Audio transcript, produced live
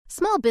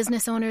Small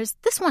business owners,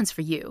 this one's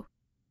for you.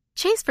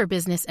 Chase for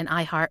Business and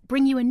iHeart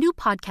bring you a new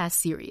podcast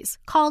series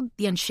called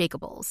The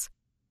Unshakables.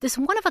 This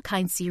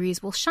one-of-a-kind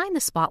series will shine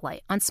the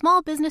spotlight on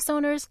small business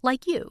owners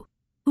like you,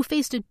 who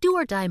faced a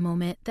do-or-die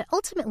moment that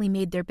ultimately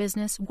made their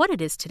business what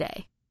it is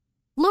today.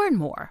 Learn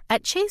more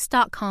at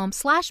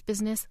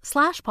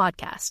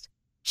chase.com/business/podcast.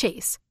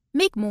 Chase,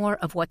 make more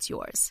of what's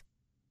yours.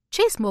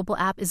 Chase mobile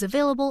app is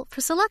available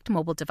for select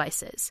mobile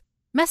devices.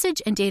 Message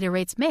and data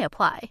rates may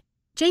apply.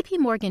 J.P.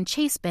 Morgan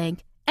Chase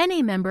Bank,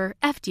 N.A. member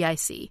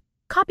FDIC.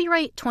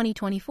 Copyright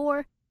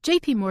 2024,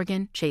 J.P.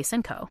 Morgan Chase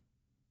 & Co.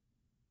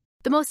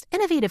 The most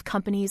innovative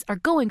companies are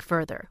going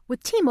further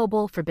with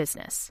T-Mobile for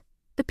Business.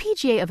 The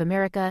PGA of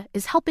America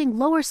is helping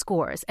lower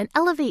scores and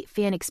elevate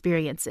fan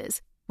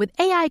experiences with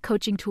AI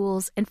coaching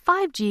tools and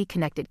 5G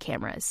connected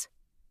cameras.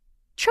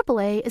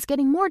 AAA is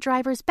getting more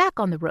drivers back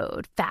on the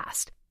road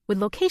fast with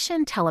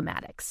location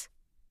telematics.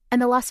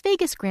 And the Las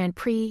Vegas Grand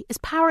Prix is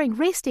powering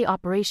race day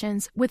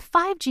operations with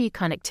 5G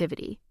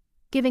connectivity,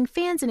 giving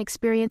fans an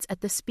experience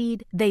at the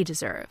speed they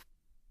deserve.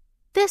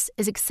 This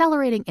is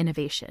accelerating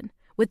innovation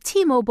with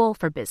T-Mobile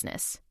for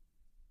Business.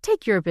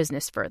 Take your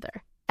business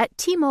further at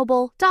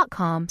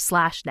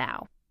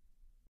T-Mobile.com/now.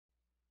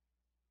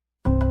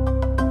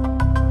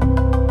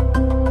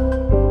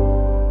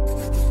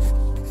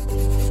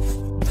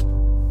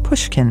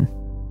 Pushkin.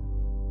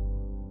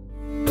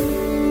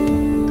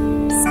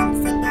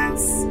 Something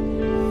else.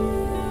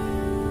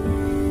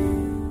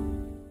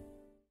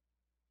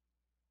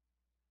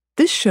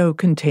 This show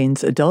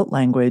contains adult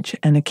language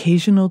and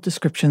occasional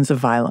descriptions of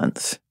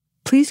violence.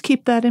 Please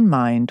keep that in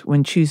mind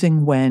when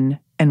choosing when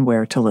and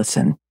where to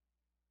listen.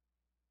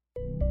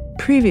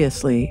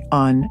 Previously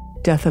on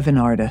Death of an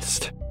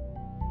Artist.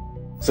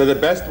 So the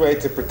best way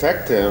to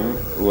protect him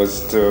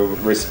was to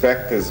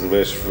respect his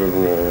wish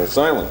for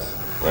silence,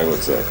 I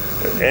would say.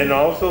 And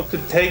also to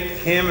take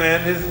him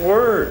at his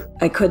word.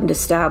 I couldn't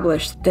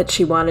establish that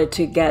she wanted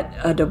to get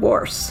a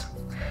divorce,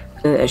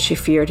 and she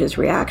feared his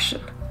reaction.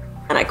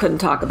 And I couldn't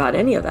talk about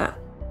any of that.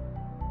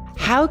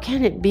 How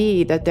can it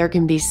be that there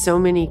can be so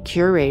many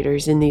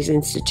curators in these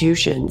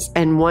institutions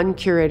and one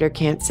curator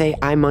can't say,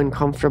 I'm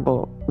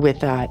uncomfortable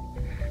with that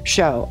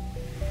show?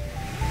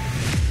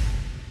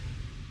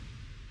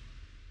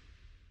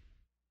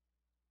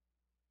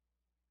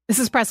 This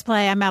is Press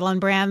Play. I'm Madeline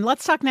Brand.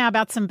 Let's talk now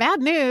about some bad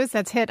news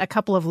that's hit a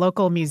couple of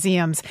local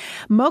museums.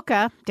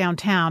 MoCA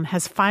downtown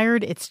has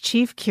fired its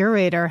chief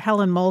curator,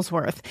 Helen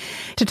Molesworth.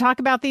 To talk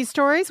about these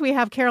stories, we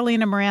have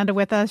Carolina Miranda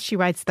with us. She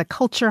writes the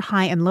Culture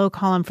High and Low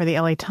column for the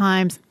LA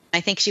Times. I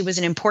think she was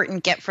an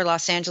important get for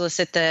Los Angeles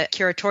at the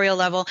curatorial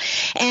level,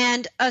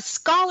 and a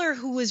scholar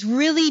who was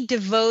really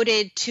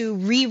devoted to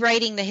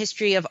rewriting the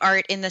history of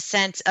art in the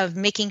sense of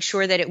making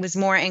sure that it was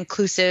more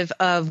inclusive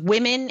of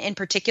women in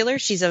particular.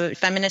 She's a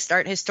feminist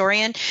art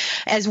historian,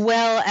 as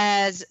well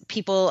as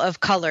people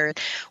of color.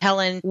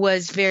 Helen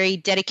was very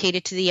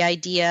dedicated to the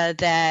idea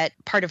that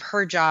part of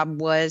her job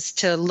was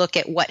to look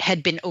at what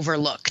had been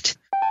overlooked.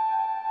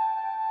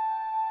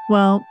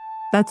 Well,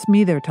 that's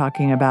me they're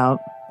talking about.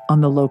 On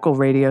the local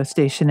radio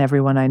station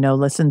everyone I know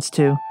listens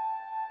to.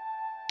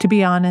 To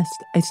be honest,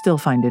 I still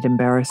find it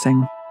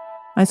embarrassing.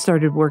 I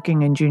started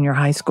working in junior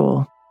high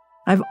school.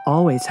 I've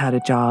always had a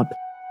job.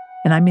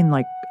 And I mean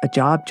like a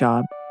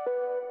job.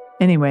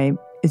 Anyway,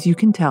 as you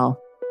can tell,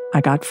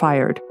 I got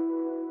fired.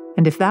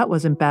 And if that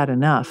wasn't bad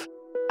enough,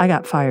 I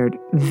got fired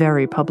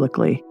very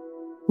publicly,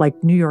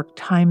 like New York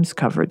Times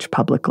coverage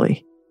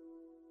publicly.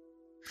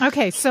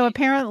 Okay, so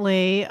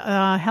apparently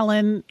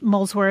Helen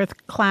Molesworth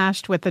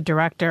clashed with the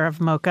director of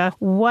MoCA.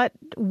 What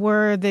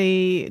were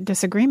the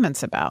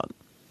disagreements about?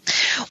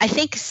 I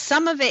think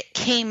some of it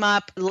came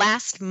up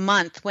last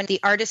month when the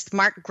artist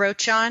Mark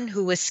Grochon,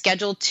 who was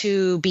scheduled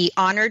to be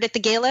honored at the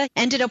gala,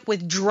 ended up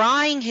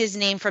withdrawing his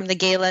name from the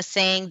gala,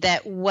 saying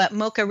that what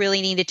MoCA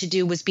really needed to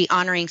do was be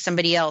honoring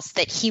somebody else,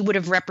 that he would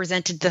have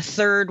represented the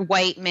third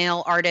white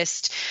male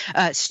artist,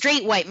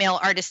 straight white male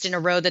artist in a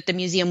row that the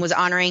museum was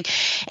honoring.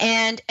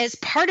 And as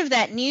part of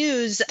that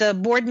news, the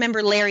board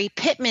member Larry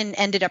Pittman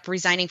ended up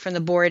resigning from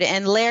the board.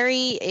 And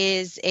Larry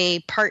is a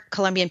part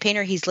Colombian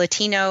painter. He's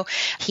Latino.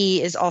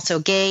 He is also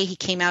gay. He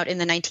came out in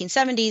the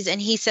 1970s, and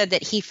he said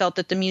that he felt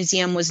that the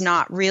museum was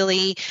not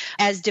really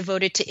as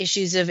devoted to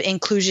issues of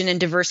inclusion and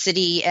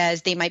diversity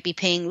as they might be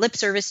paying lip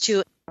service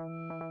to.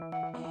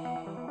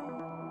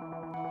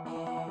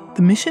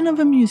 The mission of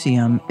a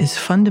museum is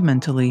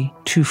fundamentally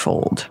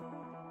twofold: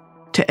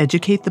 to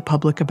educate the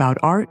public about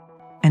art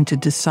and to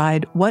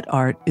decide what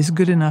art is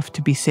good enough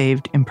to be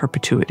saved in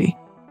perpetuity.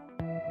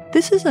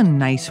 This is a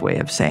nice way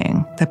of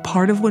saying that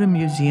part of what a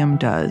museum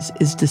does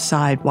is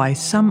decide why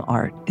some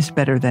art is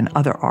better than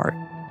other art,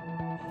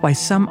 why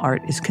some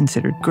art is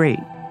considered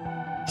great,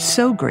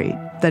 so great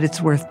that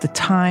it's worth the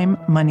time,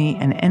 money,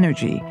 and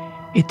energy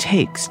it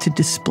takes to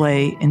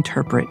display,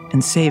 interpret,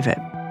 and save it.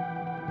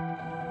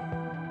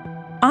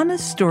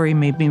 Anna's story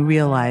made me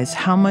realize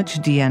how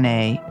much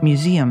DNA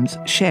museums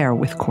share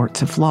with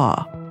courts of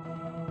law.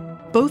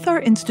 Both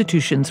are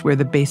institutions where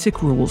the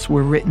basic rules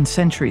were written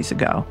centuries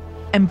ago,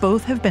 And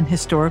both have been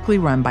historically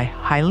run by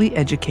highly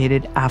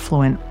educated,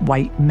 affluent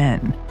white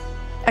men,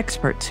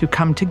 experts who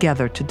come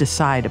together to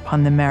decide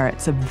upon the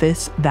merits of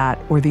this, that,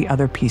 or the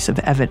other piece of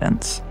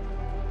evidence.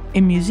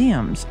 In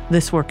museums,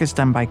 this work is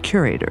done by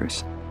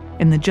curators.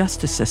 In the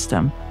justice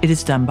system, it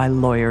is done by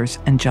lawyers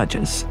and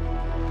judges.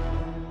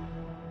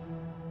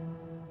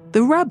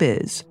 The rub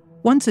is,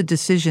 once a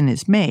decision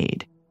is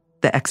made,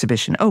 the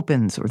exhibition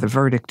opens or the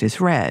verdict is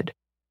read,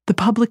 the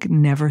public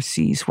never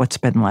sees what's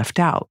been left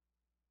out.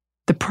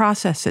 The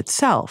process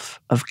itself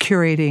of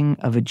curating,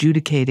 of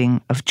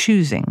adjudicating, of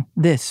choosing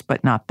this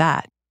but not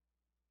that,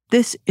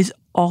 this is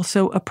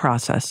also a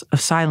process of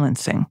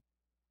silencing.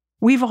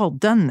 We've all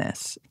done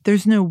this.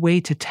 There's no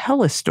way to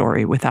tell a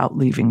story without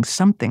leaving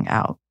something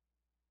out.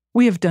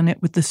 We have done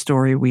it with the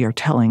story we are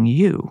telling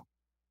you.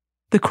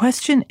 The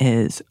question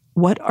is,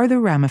 what are the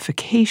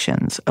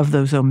ramifications of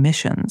those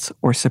omissions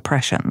or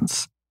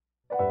suppressions?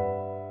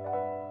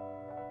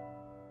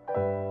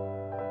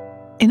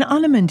 In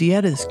Ana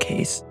Mendieta's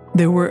case,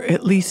 there were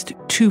at least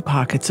two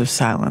pockets of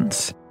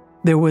silence.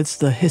 There was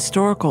the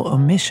historical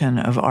omission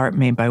of art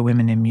made by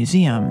women in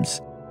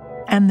museums,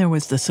 and there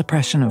was the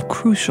suppression of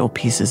crucial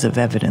pieces of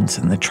evidence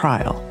in the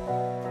trial.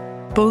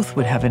 Both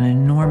would have an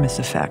enormous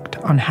effect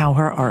on how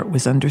her art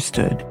was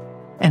understood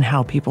and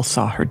how people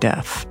saw her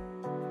death.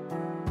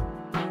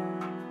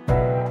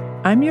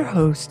 I'm your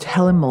host,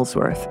 Helen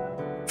Molesworth.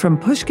 From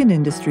Pushkin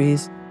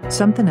Industries,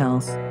 Something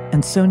Else,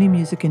 and Sony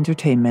Music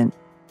Entertainment,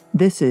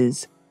 this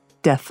is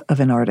Death of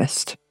an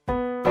Artist.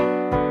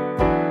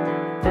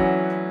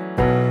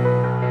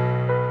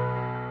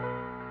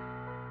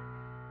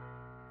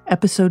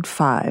 Episode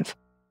 5,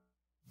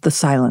 The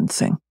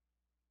Silencing.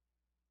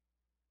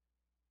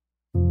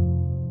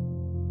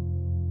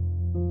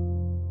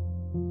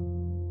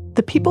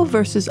 The People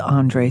vs.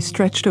 Andre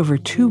stretched over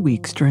 2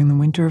 weeks during the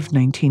winter of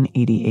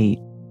 1988.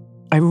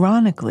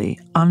 Ironically,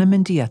 Ana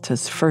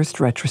Mendieta's first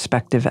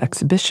retrospective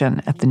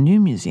exhibition at the New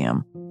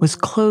Museum was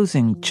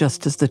closing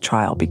just as the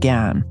trial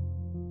began.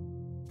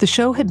 The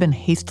show had been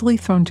hastily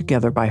thrown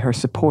together by her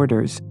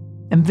supporters,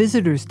 and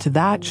visitors to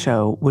that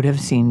show would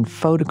have seen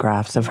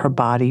photographs of her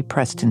body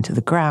pressed into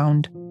the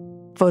ground,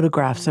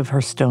 photographs of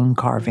her stone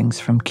carvings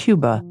from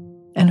Cuba,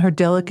 and her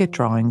delicate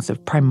drawings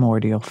of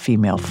primordial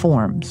female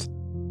forms.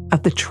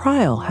 At the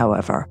trial,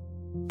 however,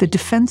 the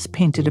defense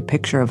painted a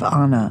picture of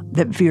Ana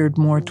that veered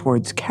more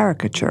towards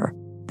caricature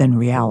than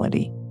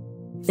reality.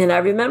 And I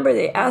remember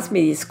they asked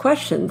me these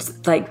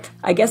questions, like,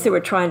 I guess they were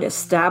trying to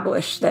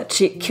establish that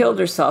she killed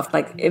herself,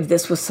 like if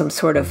this was some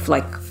sort of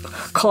like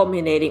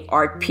culminating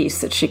art piece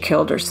that she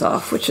killed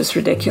herself, which is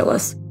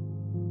ridiculous.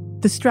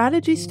 The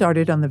strategy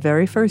started on the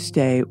very first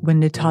day when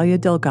Natalia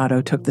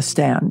Delgado took the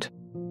stand.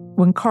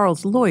 When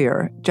Carl's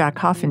lawyer, Jack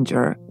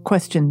Hoffinger,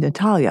 questioned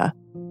Natalia,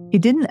 he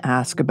didn't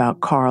ask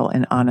about Carl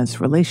and Ana's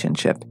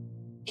relationship.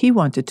 He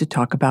wanted to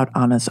talk about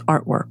Ana's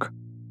artwork.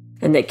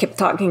 And they kept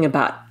talking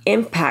about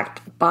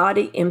impact,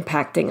 body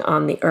impacting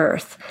on the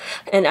earth.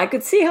 And I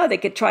could see how they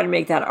could try to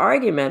make that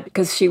argument,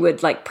 because she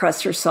would like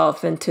press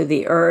herself into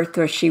the earth,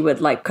 or she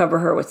would like cover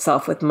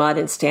herself with mud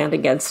and stand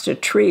against a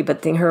tree.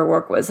 But then her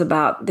work was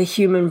about the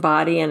human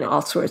body and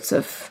all sorts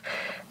of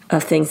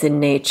things in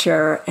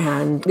nature.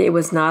 And it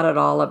was not at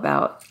all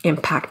about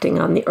impacting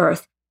on the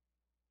earth.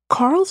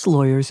 Carl's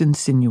lawyers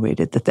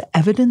insinuated that the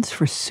evidence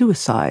for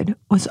suicide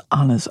was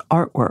Ana's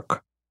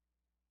artwork.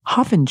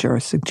 Hoffinger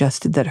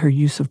suggested that her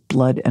use of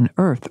blood and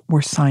earth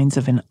were signs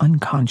of an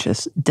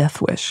unconscious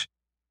death wish.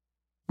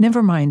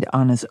 Never mind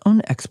Ana's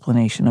own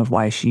explanation of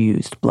why she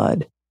used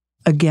blood,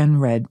 again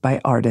read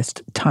by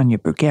artist Tanya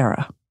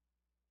Bruguera.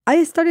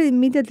 I started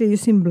immediately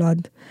using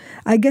blood,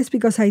 I guess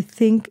because I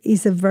think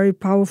it's a very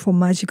powerful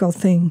magical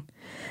thing.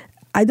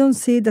 I don't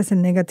see it as a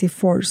negative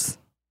force.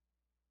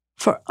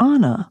 For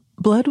Ana,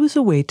 blood was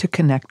a way to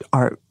connect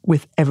art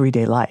with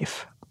everyday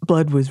life.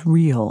 Blood was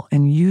real,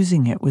 and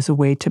using it was a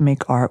way to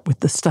make art with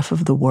the stuff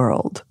of the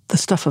world, the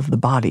stuff of the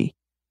body,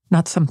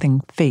 not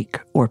something fake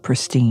or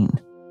pristine.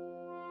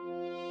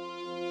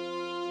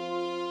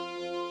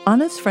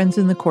 Ana's friends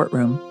in the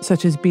courtroom,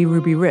 such as B.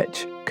 Ruby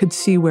Rich, could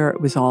see where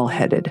it was all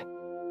headed.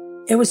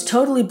 It was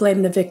totally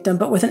blame the victim,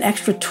 but with an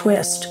extra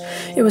twist.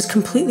 It was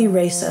completely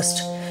racist.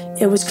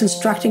 It was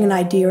constructing an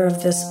idea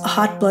of this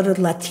hot-blooded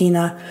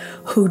Latina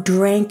who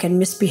drank and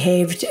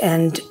misbehaved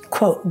and,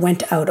 quote,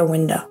 went out a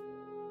window.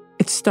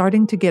 It's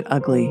starting to get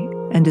ugly,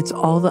 and it's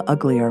all the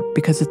uglier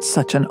because it's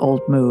such an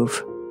old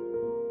move.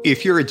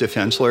 If you're a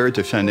defense lawyer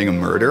defending a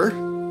murder,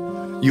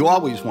 you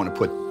always want to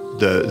put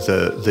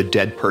the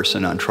dead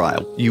person on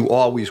trial. You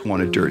always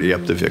want to dirty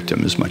up the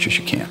victim as much as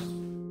you can.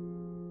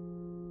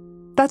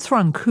 That's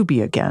Ron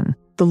Kuby again,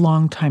 the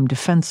longtime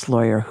defense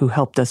lawyer who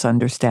helped us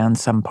understand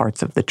some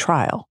parts of the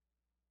trial.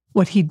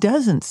 What he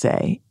doesn't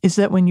say is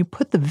that when you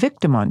put the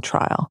victim on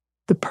trial,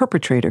 the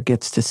perpetrator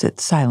gets to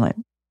sit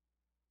silent.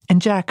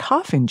 And Jack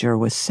Hoffinger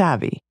was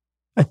savvy,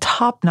 a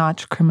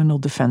top-notch criminal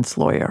defense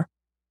lawyer.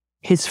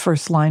 His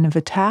first line of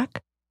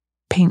attack?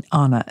 Paint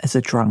Ana as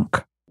a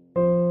drunk.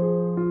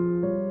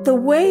 The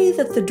way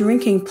that the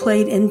drinking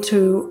played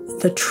into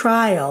the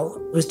trial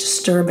was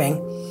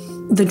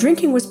disturbing. the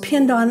drinking was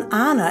pinned on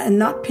Anna and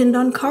not pinned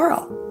on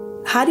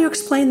Carl. How do you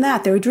explain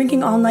that? They were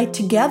drinking all night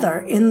together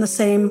in the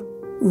same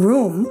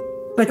room,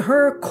 but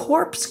her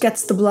corpse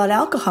gets the blood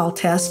alcohol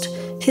test.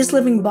 His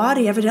living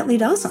body evidently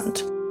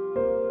doesn't.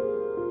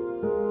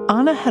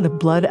 Anna had a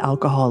blood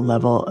alcohol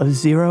level of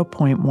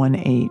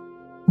 0.18,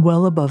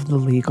 well above the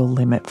legal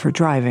limit for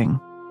driving.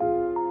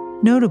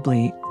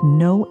 Notably,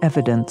 no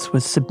evidence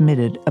was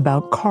submitted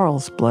about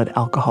Carl's blood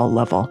alcohol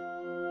level.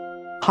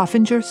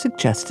 Hoffinger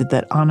suggested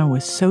that Anna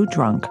was so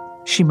drunk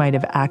she might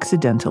have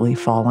accidentally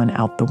fallen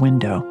out the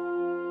window.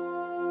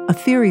 A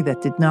theory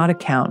that did not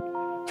account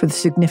for the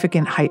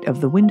significant height of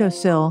the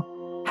windowsill,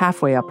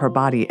 halfway up her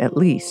body at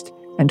least,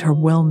 and her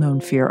well-known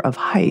fear of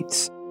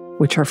heights,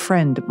 which her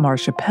friend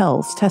Marcia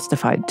Pelz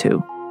testified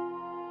to.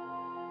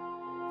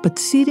 But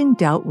seeding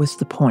doubt was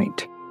the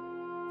point.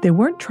 They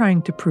weren't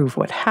trying to prove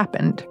what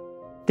happened.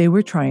 They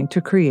were trying to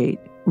create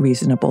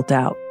reasonable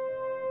doubt.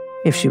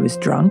 If she was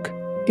drunk,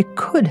 it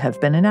could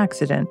have been an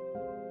accident.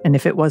 And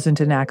if it wasn't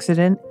an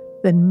accident,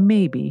 then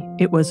maybe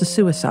it was a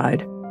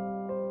suicide.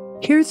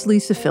 Here's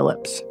Lisa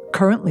Phillips,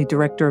 currently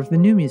director of the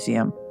New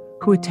Museum,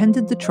 who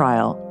attended the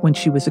trial when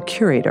she was a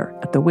curator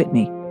at the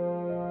Whitney.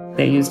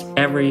 They used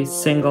every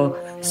single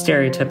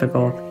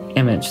stereotypical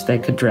image they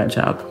could dredge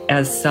up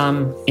as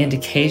some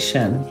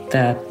indication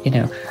that,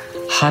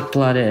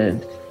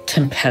 hot-blooded,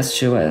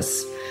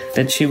 tempestuous,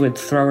 that she would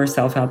throw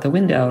herself out the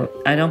window.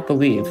 I don't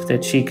believe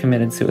that she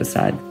committed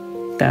suicide.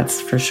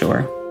 That's for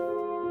sure.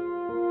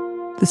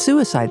 The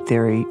suicide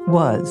theory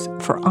was,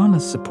 for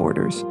Anna's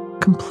supporters,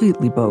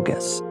 completely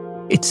bogus.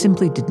 It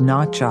simply did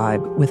not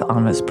jibe with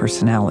Anna's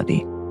personality.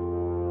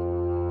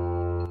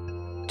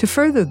 To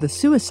further the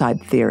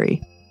suicide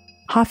theory,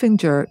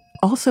 Hoffinger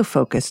also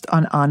focused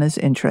on Anna's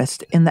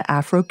interest in the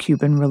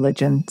Afro-Cuban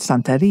religion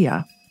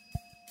Santeria.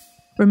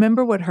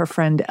 Remember what her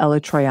friend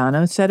Ella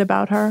Troiano said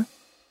about her?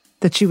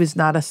 That she was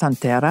not a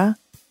santera?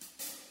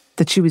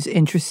 That she was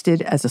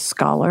interested as a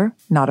scholar,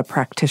 not a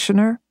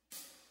practitioner?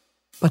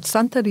 But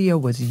Santeria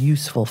was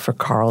useful for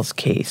Carl's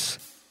case.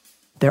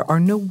 There are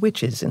no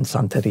witches in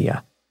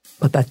Santeria,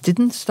 but that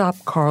didn't stop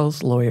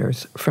Carl's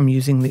lawyers from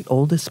using the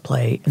oldest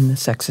play in the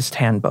sexist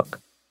handbook.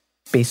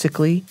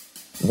 Basically,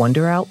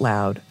 wonder out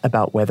loud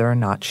about whether or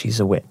not she's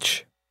a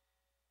witch.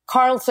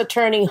 Carl's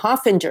attorney,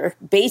 Hoffinger,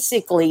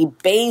 basically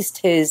based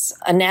his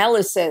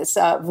analysis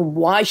of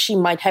why she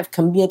might have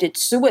committed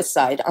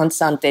suicide on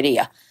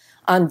Santeria,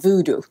 on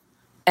voodoo.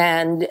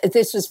 And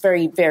this was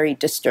very, very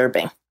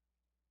disturbing.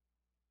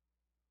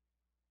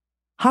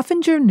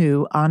 Hoffinger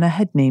knew Anna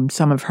had named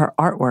some of her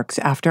artworks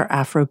after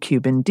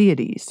Afro-Cuban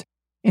deities,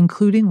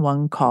 including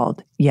one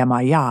called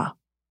Yemaya.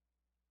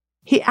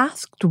 He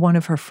asked one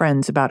of her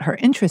friends about her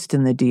interest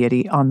in the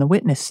deity on the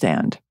witness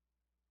stand.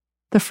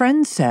 The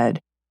friend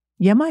said,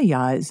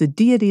 Yemaya is a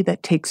deity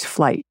that takes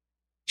flight.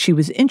 She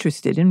was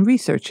interested in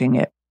researching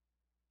it.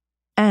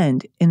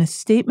 And in a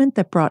statement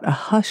that brought a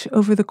hush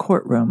over the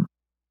courtroom,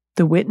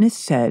 the witness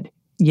said,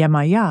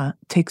 Yemaya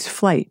takes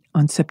flight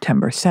on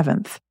September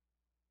 7th.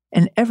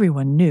 And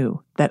everyone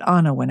knew that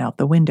Anna went out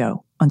the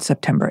window on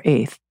September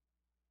 8th.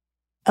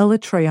 Ella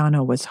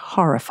Troiano was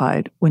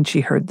horrified when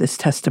she heard this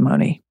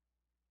testimony.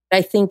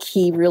 I think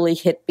he really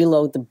hit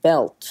below the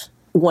belt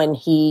when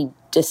he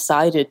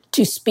decided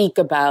to speak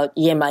about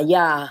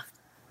Yemaya,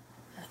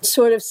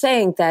 sort of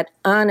saying that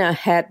Anna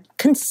had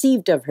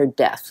conceived of her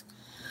death,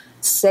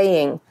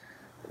 saying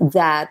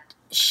that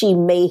she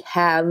may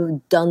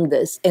have done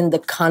this in the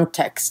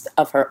context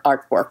of her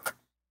artwork.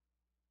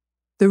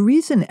 The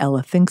reason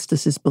Ella thinks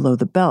this is below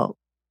the belt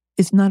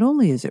is not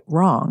only is it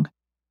wrong,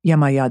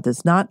 Yemaya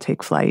does not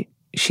take flight,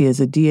 she is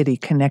a deity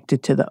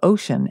connected to the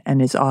ocean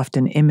and is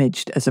often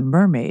imaged as a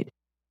mermaid,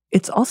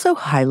 it's also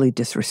highly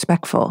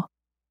disrespectful.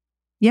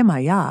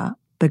 Yemaya,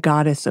 the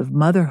goddess of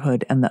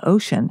motherhood and the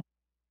ocean,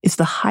 is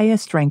the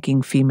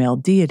highest-ranking female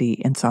deity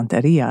in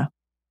Santeria.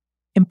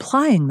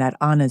 Implying that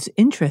Anna's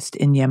interest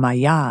in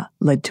Yemaya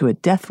led to a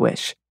death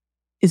wish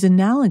is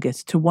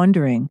analogous to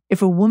wondering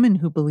if a woman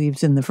who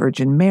believes in the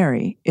Virgin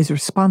Mary is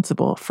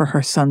responsible for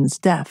her son's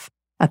death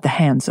at the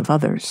hands of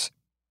others.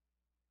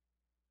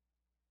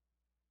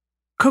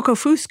 Coco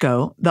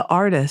Fusco, the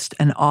artist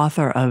and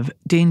author of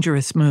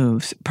Dangerous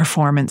Moves,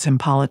 Performance and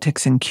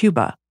Politics in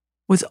Cuba,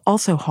 was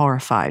also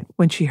horrified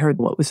when she heard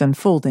what was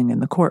unfolding in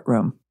the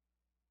courtroom.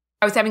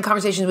 I was having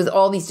conversations with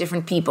all these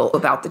different people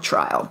about the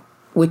trial,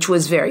 which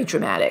was very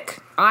dramatic.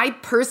 I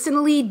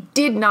personally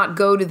did not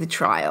go to the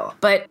trial,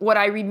 but what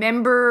I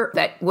remember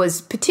that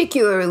was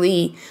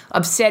particularly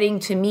upsetting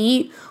to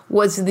me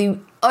was the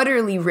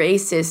utterly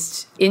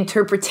racist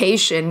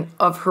interpretation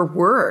of her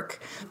work.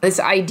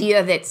 This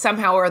idea that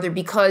somehow or other,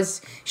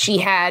 because she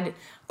had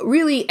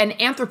really an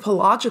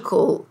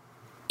anthropological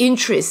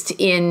interest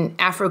in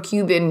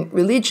Afro-Cuban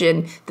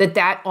religion,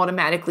 that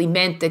automatically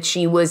meant that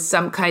she was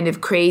some kind of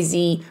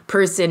crazy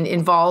person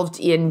involved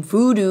in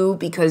voodoo,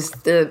 because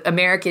the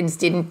Americans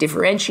didn't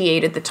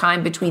differentiate at the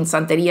time between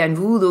Santeria and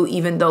voodoo,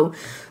 even though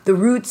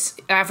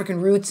the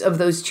African roots of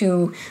those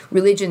two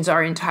religions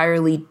are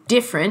entirely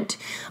different.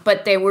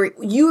 But they were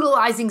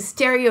utilizing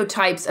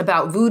stereotypes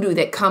about voodoo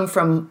that come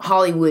from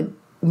Hollywood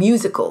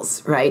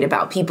musicals, right?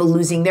 About people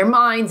losing their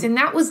minds. And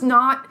that was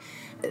not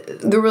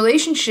the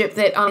relationship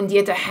that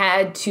Andieta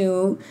had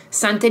to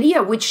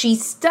Santeria, which she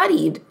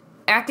studied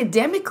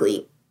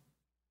academically.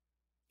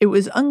 It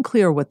was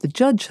unclear what the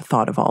judge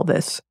thought of all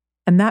this,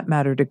 and that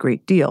mattered a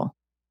great deal,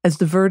 as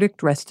the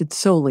verdict rested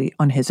solely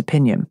on his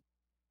opinion.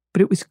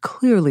 But it was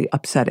clearly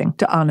upsetting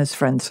to Ana's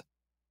friends.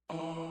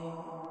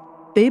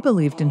 They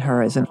believed in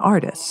her as an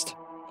artist.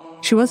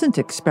 She wasn't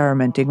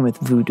experimenting with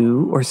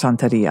voodoo or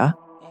Santeria.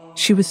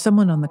 She was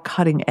someone on the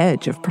cutting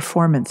edge of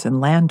performance and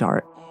land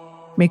art,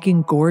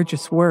 making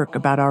gorgeous work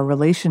about our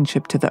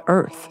relationship to the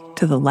earth,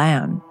 to the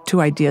land,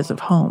 to ideas of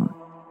home.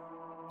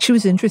 She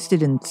was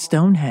interested in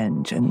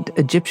Stonehenge and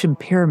Egyptian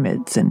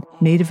pyramids and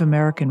Native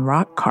American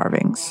rock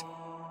carvings.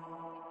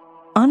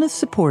 Ana's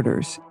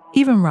supporters,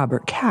 even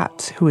Robert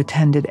Katz, who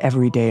attended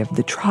every day of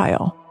the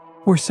trial,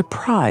 were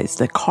surprised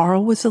that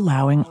Carl was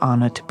allowing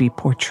Ana to be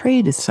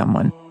portrayed as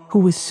someone who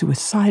was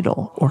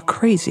suicidal or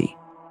crazy.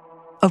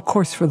 Of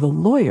course, for the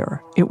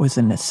lawyer, it was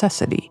a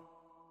necessity.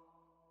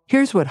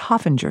 Here's what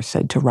Hoffinger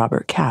said to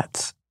Robert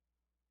Katz.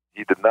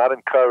 He did not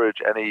encourage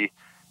any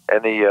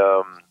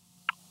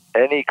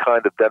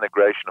kind of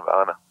denigration of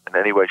Ana in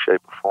any way,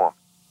 shape, or form.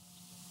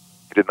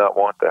 He did not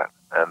want that,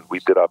 and we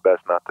did our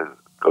best not to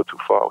go too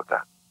far with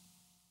that.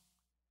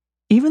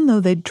 Even though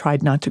they'd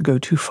tried not to go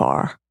too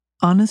far,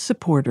 Ana's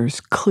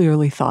supporters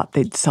clearly thought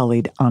they'd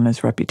sullied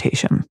Ana's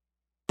reputation.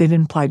 They'd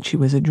implied she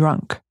was a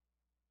drunk.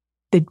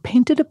 They'd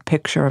painted a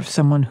picture of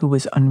someone who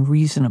was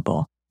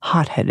unreasonable,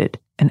 hot-headed,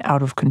 and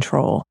out of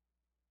control.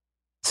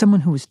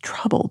 Someone who was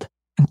troubled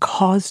and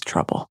caused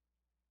trouble.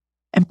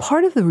 And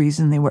part of the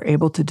reason they were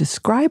able to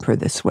describe her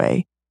this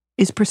way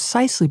is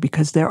precisely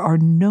because there are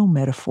no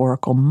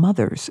metaphorical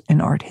mothers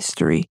in art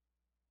history,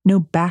 no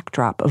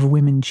backdrop of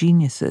women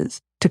geniuses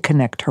to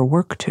connect her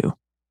work to.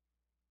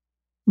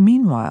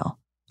 Meanwhile,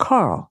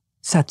 Carl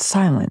sat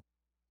silent.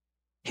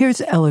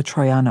 Here's Ella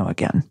Troiano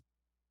again.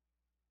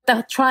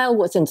 The trial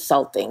was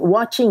insulting.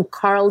 Watching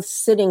Carl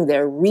sitting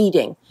there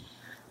reading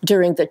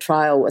during the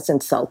trial was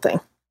insulting.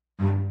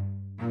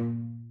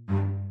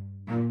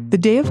 The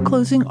day of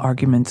closing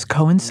arguments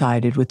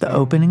coincided with the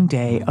opening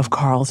day of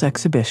Carl's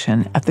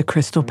exhibition at the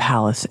Crystal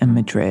Palace in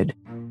Madrid,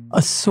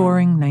 a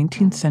soaring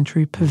 19th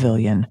century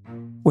pavilion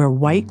where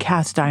white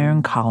cast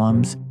iron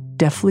columns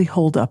deftly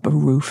hold up a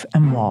roof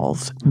and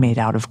walls made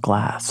out of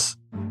glass.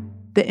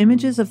 The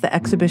images of the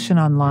exhibition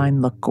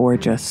online look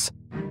gorgeous.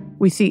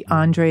 We see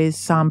Andre's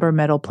somber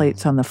metal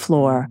plates on the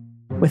floor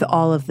with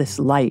all of this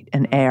light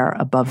and air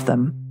above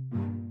them.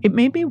 It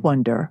made me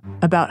wonder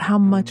about how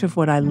much of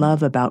what I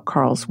love about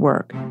Carl's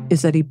work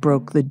is that he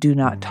broke the do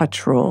not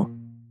touch rule.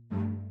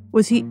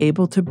 Was he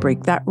able to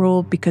break that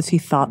rule because he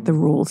thought the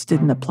rules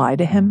didn't apply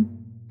to him?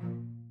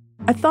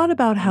 I thought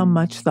about how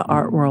much the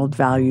art world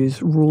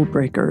values rule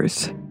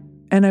breakers,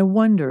 and I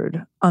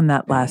wondered, on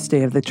that last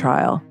day of the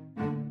trial,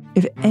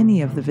 if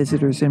any of the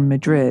visitors in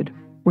Madrid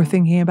were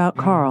thinking about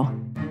Carl,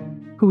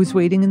 who was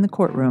waiting in the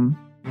courtroom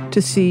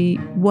to see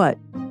what,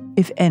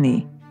 if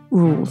any,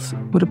 rules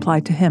would apply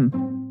to him.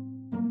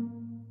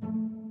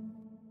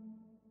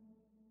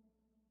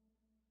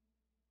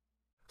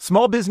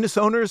 Small business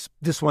owners,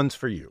 this one's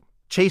for you.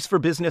 Chase for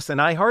Business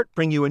and iHeart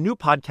bring you a new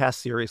podcast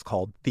series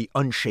called The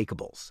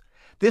Unshakables.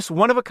 This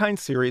one-of-a-kind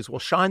series will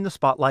shine the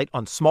spotlight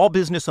on small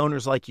business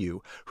owners like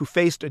you who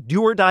faced a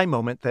do-or-die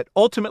moment that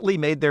ultimately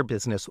made their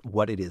business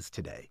what it is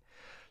today.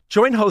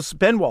 Join hosts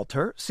Ben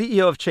Walter,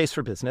 CEO of Chase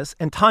for Business,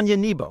 and Tanya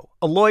Nebo,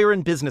 a lawyer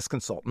and business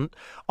consultant,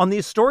 on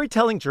these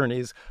storytelling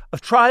journeys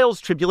of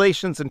trials,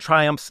 tribulations, and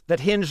triumphs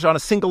that hinged on a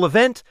single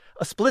event,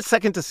 a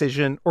split-second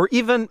decision, or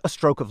even a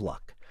stroke of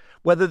luck.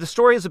 Whether the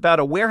story is about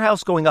a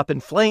warehouse going up in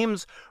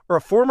flames or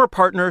a former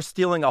partner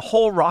stealing a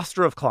whole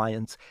roster of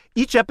clients,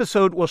 each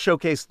episode will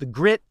showcase the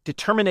grit,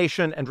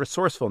 determination, and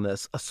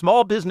resourcefulness a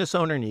small business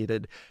owner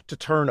needed to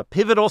turn a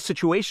pivotal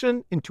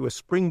situation into a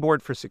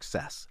springboard for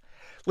success.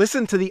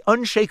 Listen to The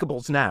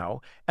Unshakables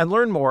now and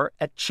learn more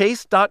at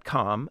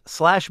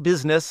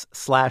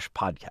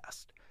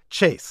chase.com/business/podcast.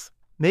 Chase.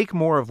 Make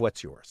more of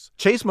what's yours.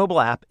 Chase mobile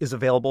app is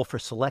available for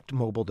select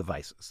mobile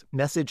devices.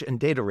 Message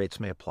and data rates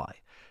may apply.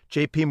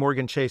 J.P.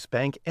 Morgan Chase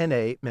Bank,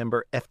 N.A.,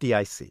 member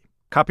FDIC.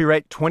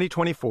 Copyright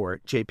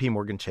 2024, J.P.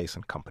 Morgan Chase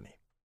 & Company.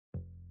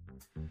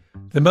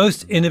 The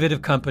most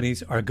innovative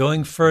companies are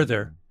going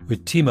further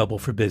with T-Mobile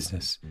for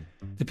Business.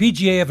 The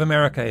PGA of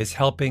America is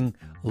helping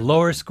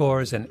lower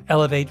scores and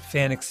elevate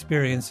fan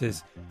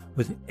experiences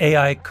with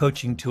AI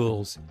coaching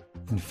tools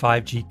and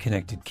 5G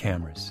connected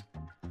cameras.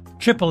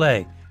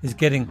 AAA is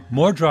getting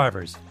more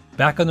drivers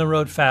back on the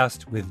road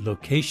fast with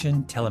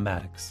location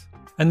telematics.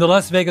 And the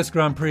Las Vegas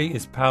Grand Prix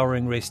is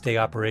powering race day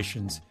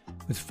operations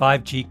with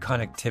 5G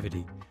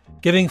connectivity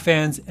giving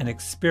fans an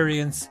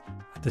experience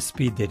at the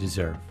speed they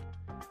deserve.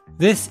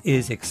 This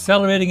is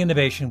accelerating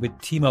innovation with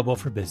T-Mobile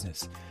for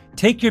Business.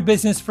 Take your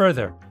business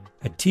further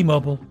at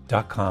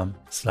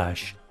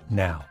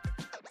T-Mobile.com/now.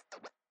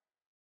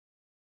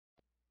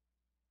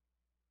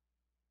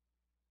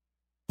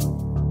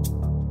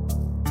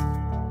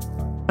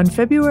 On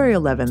February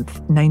 11th,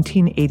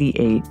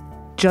 1988,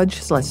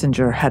 Judge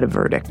Schlesinger had a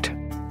verdict.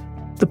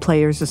 The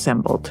players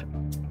assembled.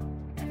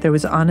 There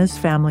was Anna's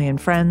family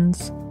and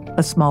friends,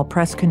 a small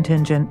press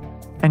contingent,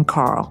 and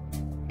Carl,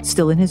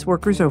 still in his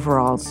worker's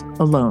overalls,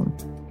 alone,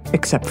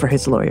 except for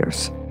his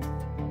lawyers.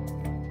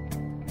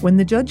 When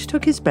the judge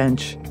took his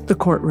bench, the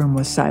courtroom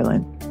was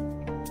silent.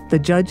 The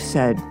judge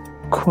said,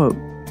 quote,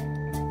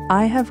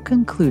 "I have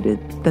concluded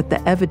that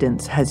the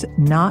evidence has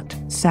not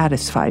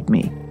satisfied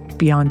me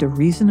beyond a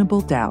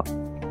reasonable doubt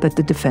that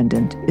the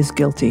defendant is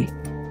guilty."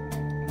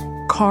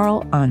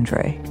 Carl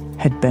Andre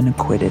had been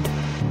acquitted.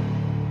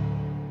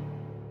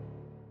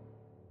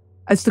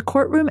 As the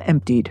courtroom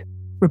emptied,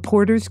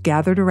 reporters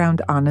gathered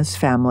around Anna's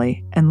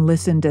family and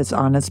listened as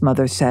Anna's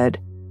mother said,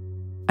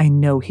 "I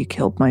know he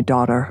killed my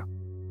daughter."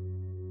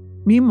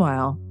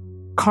 Meanwhile,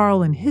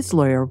 Carl and his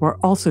lawyer were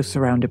also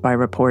surrounded by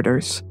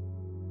reporters.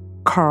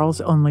 Carl's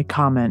only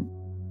comment,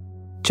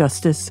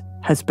 "Justice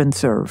has been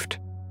served."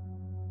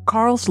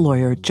 Carl's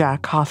lawyer,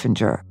 Jack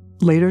Hoffinger,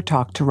 later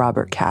talked to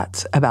Robert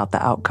Katz about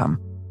the outcome.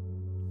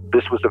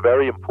 This was a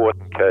very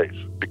important case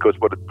because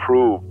what it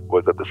proved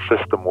was that the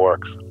system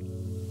works.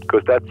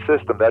 Because that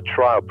system, that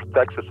trial,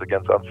 protects us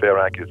against unfair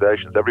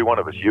accusations. Every one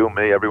of us, you,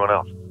 me, everyone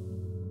else.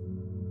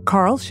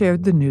 Carl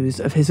shared the news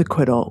of his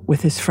acquittal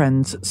with his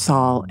friends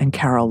Saul and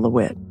Carol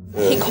LeWitt.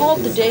 He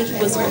called the day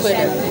he was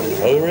acquitted.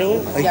 Oh,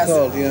 really? Yes. I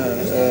called,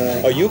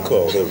 yeah. You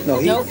called him?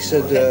 No, he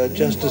said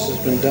justice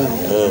has been done.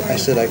 I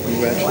said, I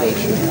congratulate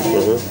you.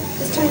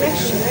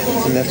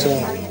 And that's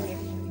all.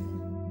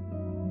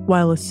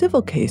 While a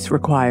civil case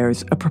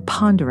requires a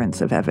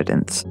preponderance of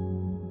evidence,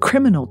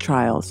 criminal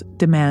trials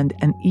demand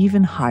an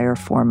even higher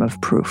form of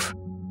proof.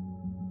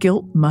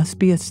 Guilt must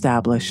be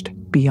established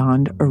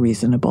beyond a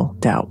reasonable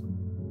doubt.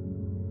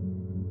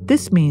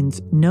 This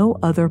means no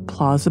other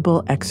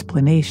plausible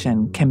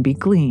explanation can be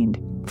gleaned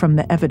from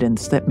the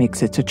evidence that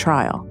makes it to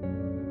trial.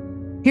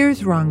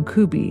 Here's Ron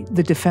Kuby,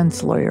 the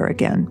defense lawyer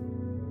again.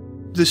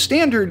 The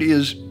standard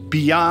is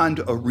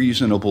beyond a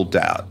reasonable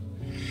doubt.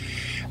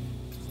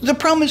 The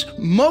problem is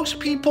most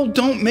people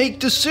don't make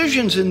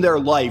decisions in their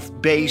life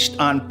based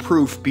on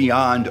proof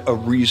beyond a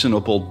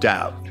reasonable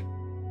doubt.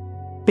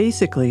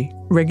 Basically,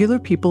 regular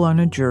people on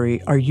a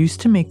jury are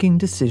used to making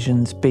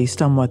decisions based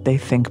on what they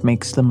think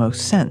makes the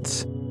most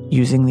sense,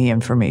 using the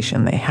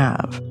information they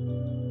have.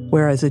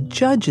 Whereas a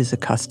judge is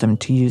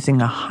accustomed to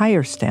using a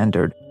higher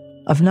standard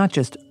of not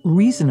just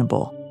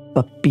reasonable,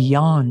 but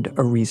beyond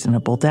a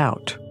reasonable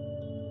doubt.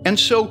 And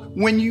so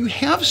when you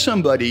have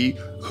somebody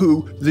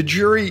who the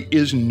jury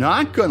is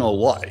not going to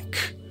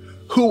like,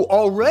 who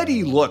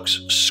already looks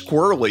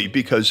squirrely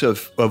because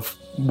of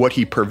what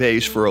he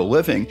purveys for a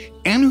living,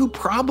 and who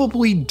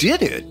probably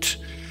did it,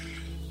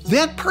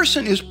 that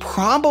person is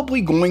probably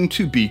going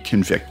to be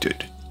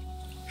convicted.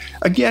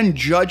 Again,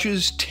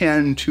 judges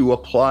tend to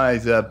apply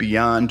the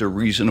beyond a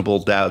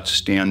reasonable doubt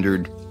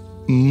standard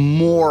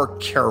more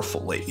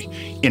carefully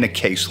in a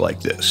case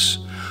like this.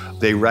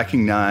 They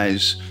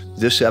recognize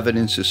this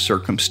evidence is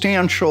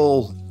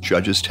circumstantial.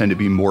 Judges tend to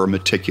be more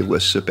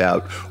meticulous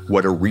about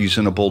what a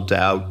reasonable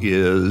doubt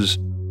is.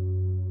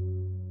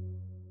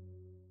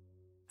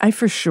 I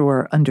for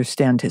sure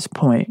understand his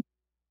point.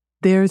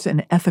 There's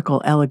an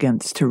ethical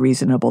elegance to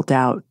reasonable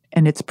doubt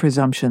and its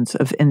presumptions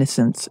of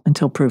innocence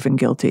until proven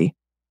guilty.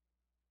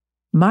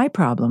 My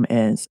problem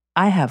is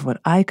I have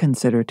what I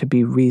consider to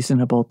be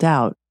reasonable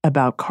doubt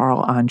about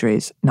Carl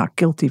Andre's not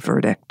guilty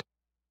verdict.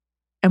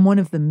 And one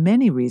of the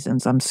many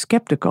reasons I'm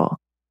skeptical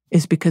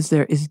is because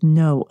there is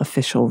no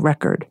official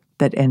record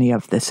that any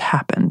of this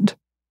happened.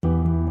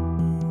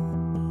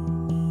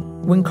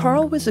 When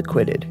Carl was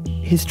acquitted,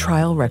 his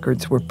trial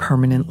records were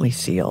permanently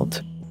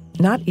sealed.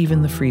 Not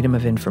even the Freedom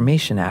of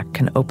Information Act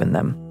can open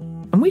them.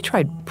 And we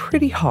tried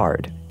pretty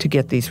hard to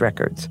get these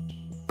records.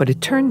 But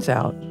it turns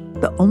out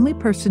the only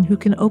person who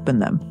can open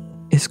them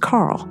is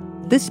Carl.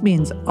 This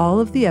means all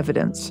of the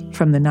evidence,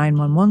 from the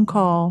 911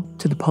 call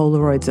to the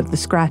Polaroids of the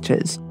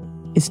scratches,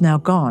 is now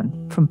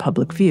gone from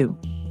public view.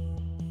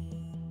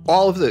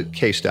 All of the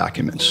case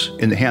documents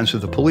in the hands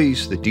of the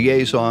police, the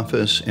DA's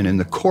office, and in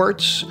the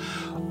courts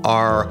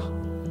are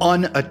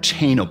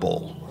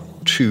unattainable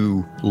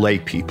to lay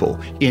people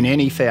in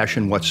any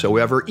fashion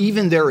whatsoever.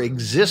 Even their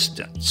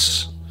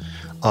existence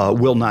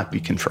will not be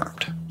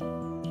confirmed.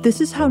 This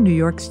is how New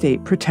York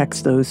State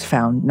protects those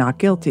found not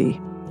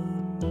guilty.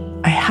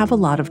 I have a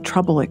lot of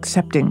trouble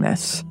accepting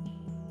this.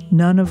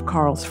 None of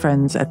Carl's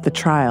friends at the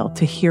trial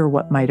to hear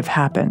what might have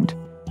happened.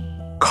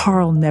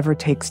 Carl never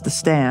takes the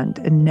stand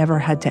and never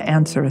had to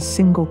answer a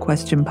single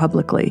question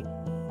publicly.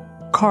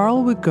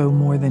 Carl would go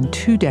more than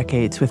 2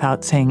 decades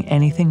without saying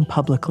anything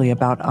publicly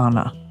about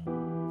Anna.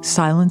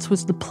 Silence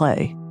was the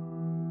play,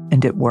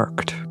 and it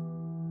worked.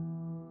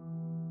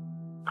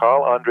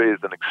 Carl Andre is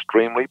an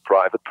extremely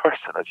private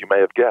person, as you may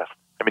have guessed.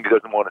 I mean, he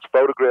doesn't want his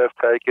photograph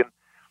taken.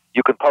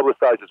 You can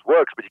publicize his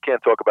works, but you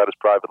can't talk about his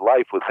private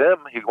life with him.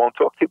 He won't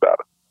talk to you about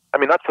it. I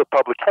mean, not for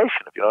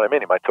publication, if you know what I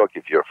mean. He might talk to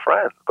you if you're a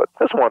friend, but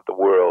doesn't want the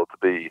world to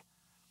be.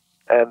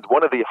 And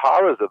one of the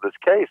horrors of this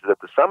case is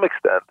that to some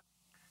extent,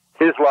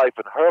 his life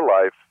and her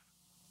life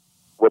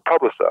were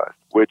publicized,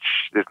 which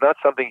is not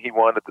something he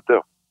wanted to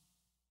do.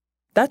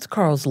 That's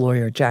Carl's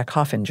lawyer, Jack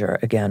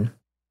Hoffinger, again.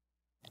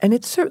 And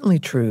it's certainly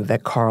true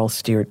that Carl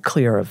steered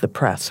clear of the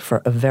press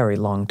for a very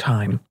long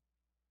time.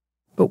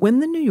 But when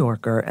The New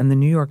Yorker and The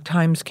New York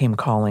Times came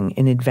calling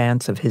in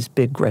advance of his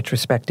big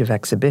retrospective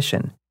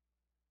exhibition,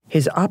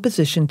 his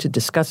opposition to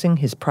discussing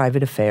his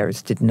private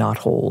affairs did not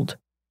hold.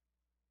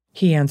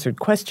 He answered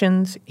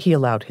questions, he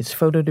allowed his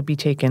photo to be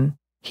taken,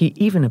 he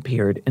even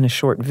appeared in a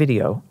short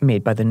video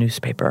made by the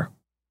newspaper.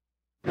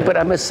 But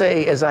I must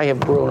say, as I have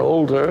grown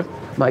older,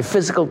 my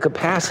physical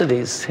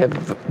capacities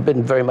have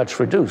been very much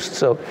reduced.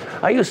 So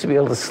I used to be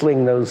able to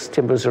sling those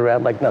timbers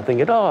around like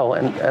nothing at all,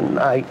 and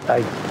I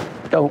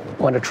don't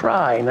want to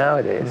try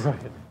nowadays.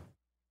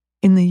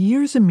 In the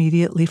years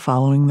immediately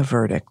following the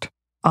verdict,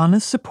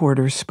 Anna's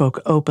supporters spoke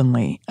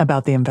openly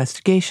about the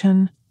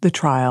investigation, the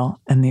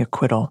trial, and the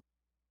acquittal.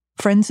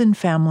 Friends and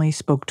family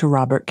spoke to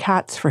Robert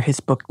Katz for his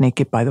book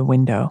Naked by the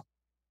Window.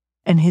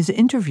 And his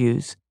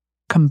interviews,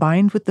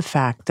 combined with the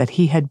fact that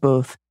he had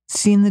both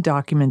seen the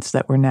documents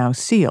that were now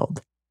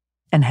sealed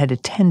and had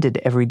attended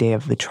every day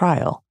of the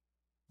trial,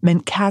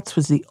 meant Katz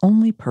was the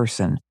only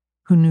person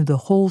who knew the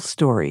whole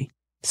story,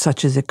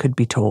 such as it could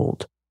be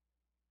told.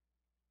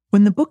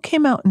 When the book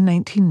came out in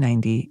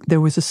 1990, there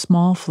was a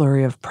small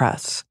flurry of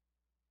press.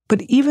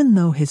 But even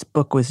though his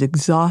book was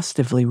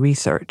exhaustively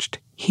researched,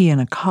 he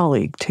and a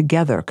colleague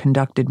together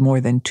conducted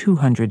more than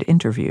 200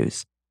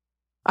 interviews.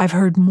 I've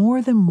heard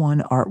more than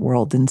one art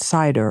world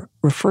insider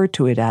refer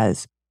to it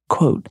as,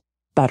 quote,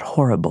 that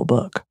horrible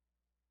book.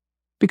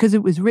 Because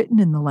it was written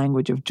in the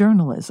language of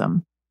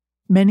journalism,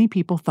 many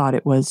people thought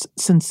it was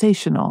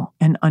sensational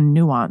and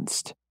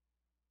unnuanced.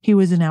 He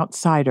was an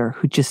outsider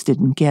who just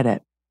didn't get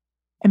it.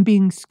 And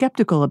being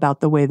skeptical about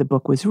the way the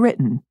book was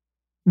written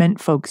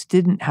meant folks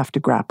didn't have to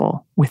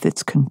grapple with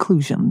its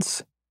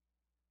conclusions.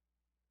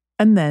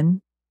 And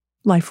then,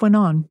 life went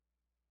on.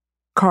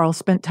 Carl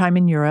spent time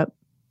in Europe.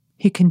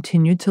 He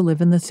continued to live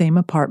in the same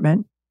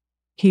apartment.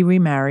 He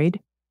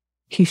remarried.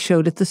 He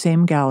showed at the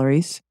same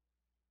galleries.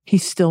 He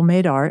still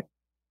made art.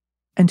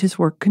 And his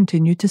work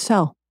continued to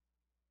sell.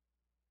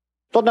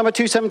 Lot number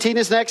 217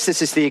 is next.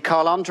 This is the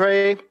Carl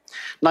Andre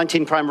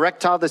 19 Prime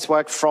Rectar. This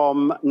work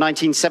from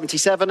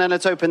 1977, and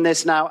let's open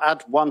this now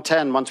at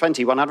 $110,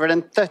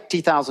 $120,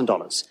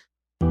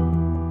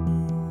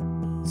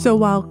 $130,000. So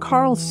while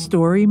Carl's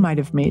story might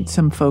have made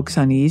some folks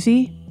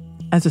uneasy,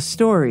 as a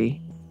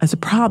story, as a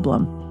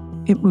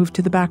problem, it moved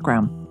to the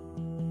background.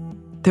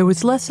 There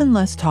was less and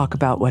less talk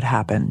about what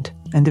happened,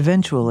 and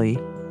eventually,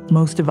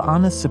 most of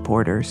Anna's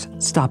supporters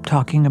stopped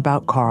talking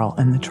about Carl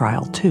and the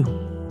trial too.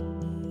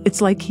 It's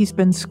like he's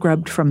been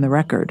scrubbed from the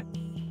record.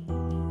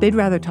 They'd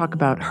rather talk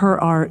about her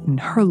art and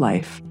her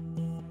life.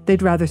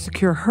 They'd rather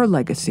secure her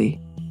legacy.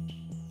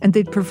 And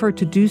they'd prefer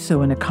to do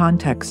so in a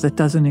context that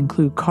doesn't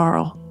include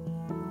Carl.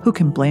 Who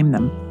can blame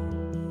them?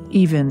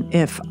 Even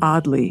if,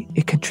 oddly,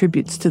 it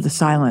contributes to the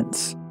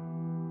silence.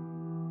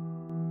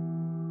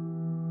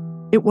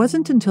 It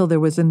wasn't until there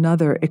was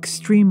another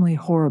extremely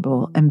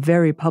horrible and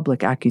very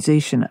public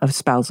accusation of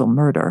spousal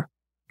murder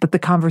that the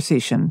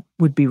conversation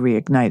would be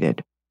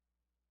reignited.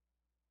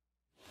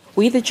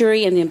 We, the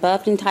jury, in the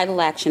above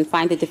entitled action,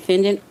 find the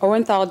defendant,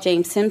 Orenthal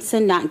James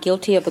Simpson, not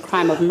guilty of the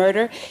crime of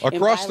murder.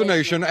 Across the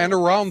nation and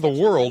around the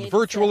world,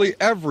 virtually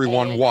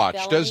everyone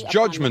watched as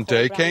Judgment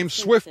Day came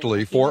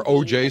swiftly for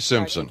O.J.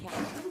 Simpson.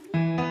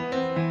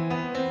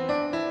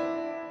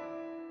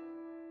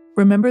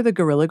 Remember the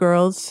Guerrilla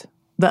Girls?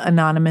 The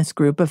anonymous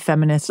group of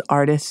feminist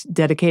artists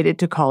dedicated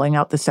to calling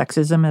out the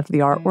sexism of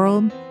the art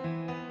world?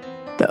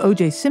 The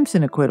O.J.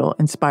 Simpson acquittal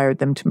inspired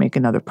them to make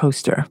another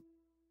poster.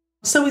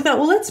 So we thought,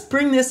 well, let's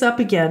bring this up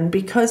again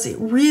because it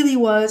really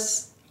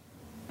was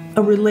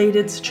a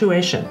related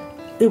situation.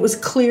 It was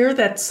clear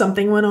that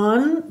something went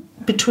on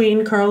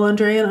between Carl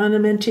Andre and Anna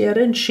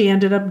Mendieta, and she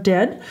ended up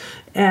dead,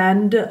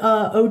 and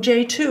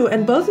O.J. too,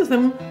 and both of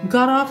them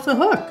got off the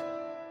hook.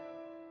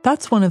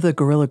 That's one of the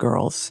Guerrilla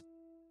Girls.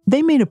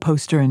 They made a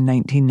poster in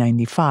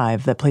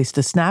 1995 that placed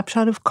a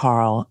snapshot of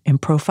Carl in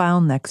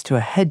profile next to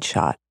a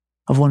headshot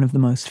of one of the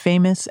most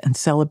famous and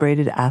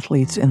celebrated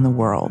athletes in the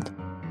world,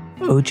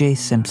 O.J.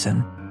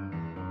 Simpson.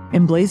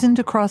 Emblazoned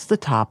across the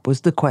top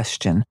was the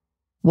question,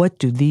 what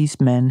do these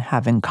men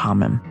have in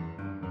common?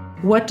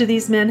 What do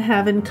these men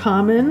have in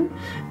common?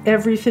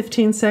 Every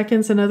 15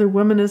 seconds, another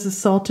woman is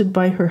assaulted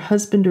by her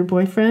husband or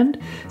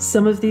boyfriend.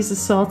 Some of these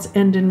assaults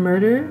end in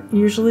murder.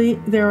 Usually,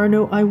 there are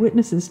no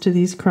eyewitnesses to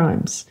these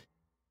crimes.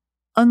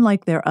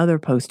 Unlike their other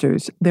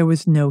posters, there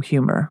was no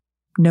humor,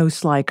 no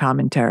sly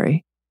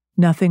commentary,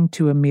 nothing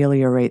to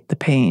ameliorate the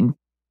pain.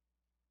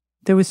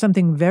 There was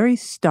something very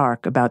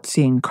stark about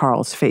seeing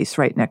Carl's face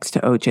right next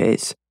to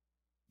O.J.'s.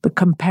 The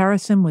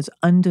comparison was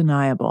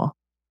undeniable,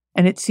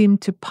 and it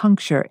seemed to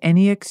puncture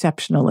any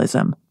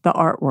exceptionalism the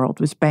art world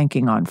was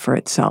banking on for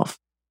itself.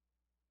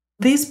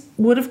 These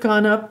would have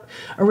gone up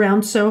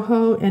around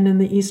Soho and in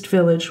the East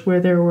Village, where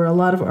there were a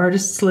lot of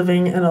artists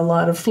living and a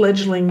lot of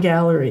fledgling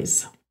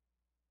galleries.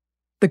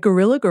 The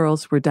Guerrilla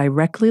Girls were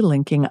directly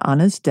linking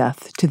Anna's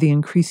death to the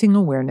increasing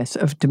awareness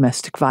of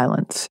domestic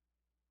violence,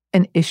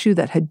 an issue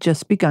that had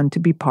just begun to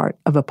be part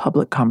of a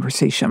public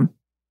conversation.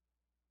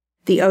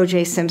 The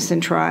O.J. Simpson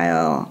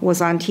trial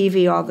was on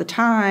TV all the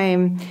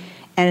time,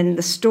 and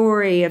the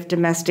story of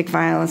domestic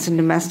violence and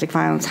domestic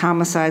violence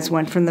homicides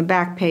went from the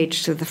back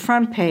page to the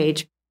front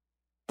page.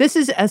 This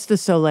is Esther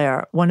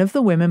Soler, one of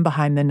the women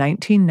behind the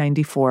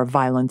 1994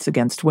 Violence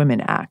Against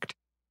Women Act,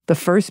 the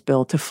first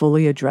bill to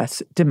fully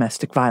address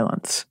domestic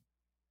violence.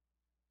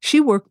 She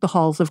worked the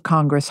halls of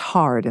Congress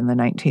hard in the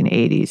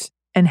 1980s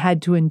and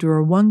had to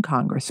endure one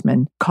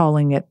congressman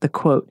calling it the,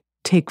 quote,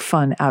 "take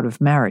fun out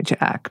of marriage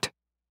act."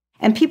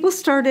 And people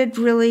started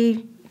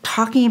really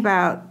talking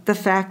about the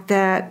fact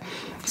that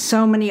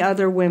so many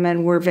other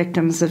women were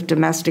victims of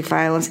domestic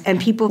violence, and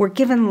people were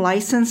given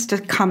license to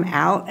come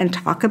out and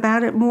talk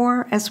about it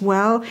more as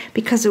well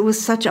because it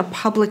was such a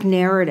public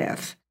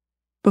narrative.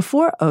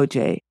 Before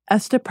OJ,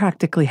 Esther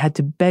practically had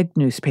to beg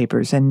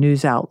newspapers and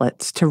news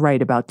outlets to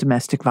write about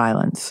domestic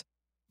violence.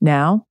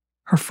 Now,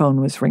 her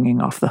phone was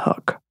ringing off the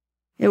hook.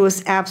 It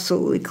was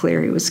absolutely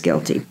clear he was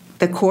guilty.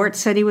 The court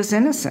said he was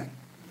innocent.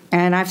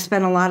 And I've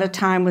spent a lot of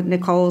time with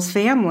Nicole's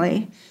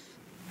family,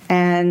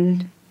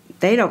 and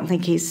they don't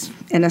think he's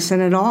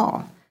innocent at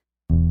all.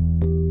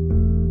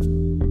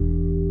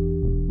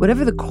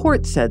 Whatever the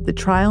court said, the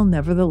trial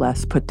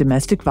nevertheless put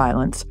domestic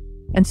violence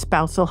and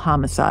spousal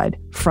homicide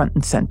front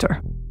and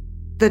center.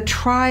 The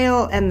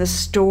trial and the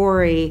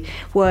story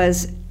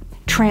was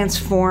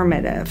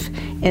transformative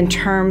in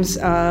terms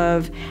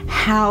of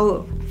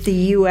how the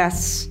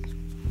U.S.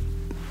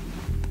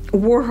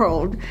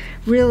 world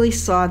really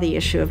saw the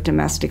issue of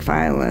domestic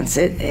violence.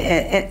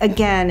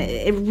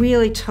 It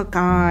really took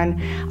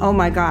on, oh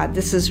my God,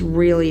 this is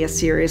really a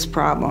serious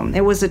problem.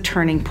 It was a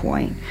turning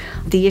point.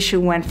 The issue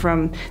went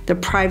from the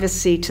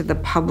privacy to the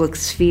public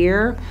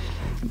sphere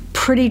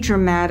pretty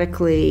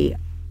dramatically.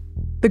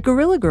 The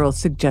Guerrilla Girls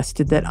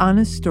suggested that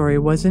Anna's story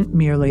wasn't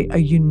merely a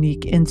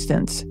unique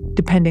instance,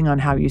 depending on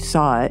how you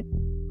saw it,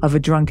 of a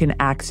drunken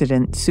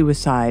accident,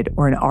 suicide,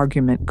 or an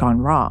argument gone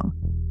wrong.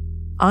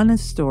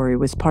 Anna's story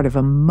was part of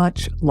a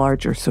much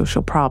larger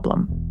social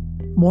problem.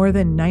 More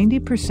than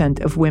 90%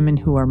 of women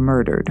who are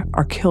murdered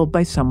are killed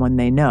by someone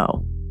they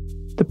know.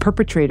 The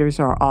perpetrators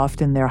are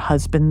often their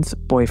husbands,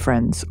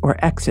 boyfriends,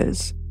 or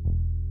exes.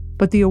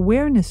 But the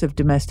awareness of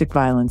domestic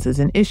violence as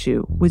an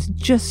issue was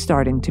just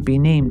starting to be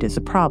named as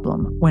a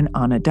problem when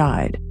Anna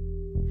died.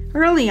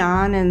 Early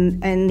on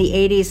in the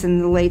 80s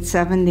and the late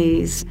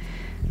 70s,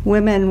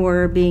 women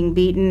were being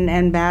beaten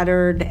and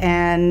battered,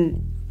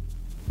 and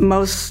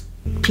most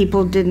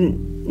people didn't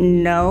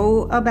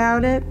know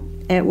about it.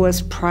 It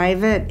was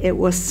private, it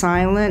was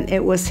silent,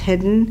 it was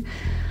hidden.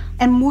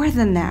 And more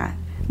than that,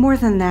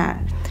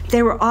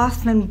 they were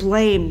often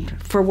blamed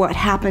for what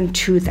happened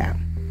to them.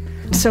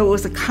 So it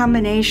was a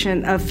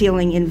combination of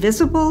feeling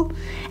invisible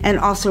and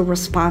also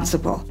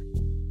responsible.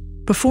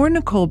 Before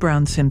Nicole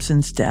Brown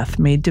Simpson's death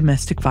made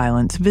domestic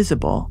violence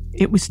visible,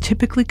 it was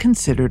typically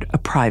considered a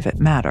private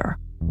matter.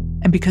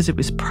 And because it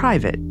was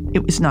private,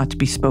 it was not to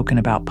be spoken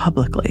about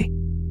publicly.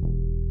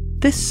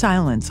 This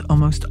silence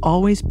almost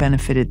always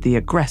benefited the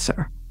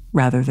aggressor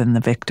rather than the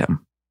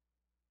victim.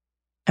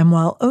 And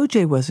while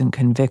OJ wasn't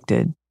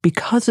convicted,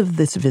 because of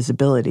this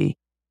visibility,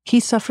 he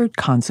suffered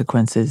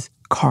consequences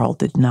Carl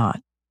did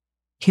not.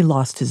 He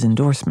lost his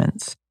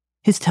endorsements.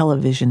 His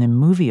television and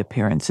movie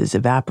appearances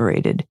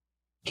evaporated.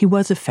 He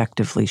was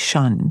effectively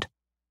shunned.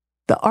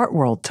 The art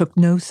world took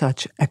no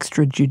such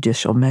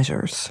extrajudicial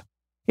measures.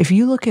 If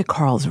you look at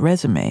Carl's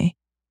resume,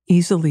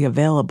 easily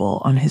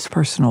available on his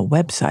personal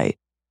website,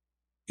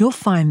 you'll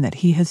find that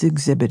he has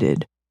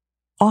exhibited,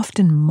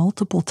 often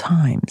multiple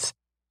times,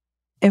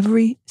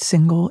 every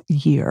single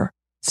year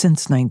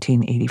since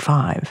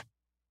 1985.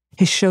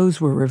 His shows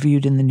were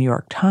reviewed in the New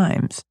York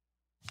Times,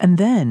 and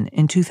then,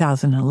 in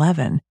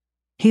 2011,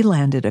 he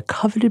landed a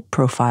coveted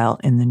profile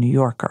in the New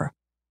Yorker.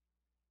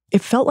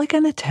 It felt like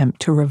an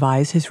attempt to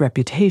revise his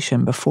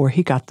reputation before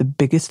he got the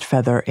biggest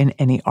feather in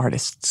any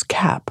artist's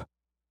cap,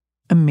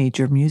 a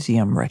major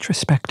museum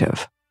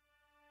retrospective.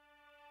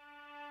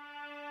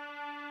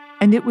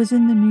 And it was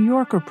in the New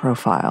Yorker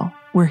profile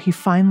where he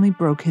finally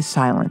broke his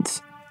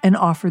silence and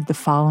offered the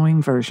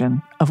following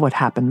version of what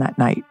happened that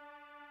night.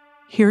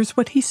 Here's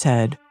what he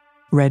said,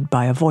 read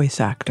by a voice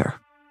actor.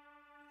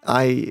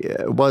 I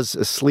was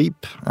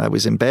asleep. I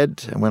was in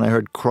bed, and when I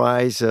heard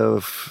cries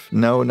of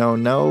no, no,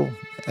 no,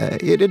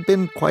 it had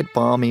been quite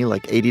balmy,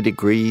 like 80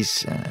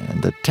 degrees,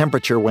 and the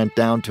temperature went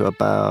down to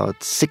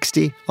about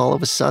 60 all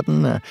of a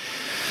sudden.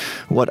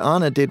 What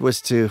Anna did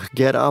was to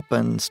get up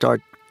and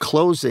start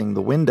closing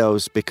the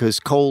windows because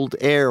cold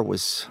air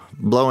was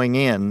blowing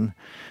in.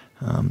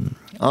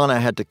 Anna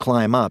had to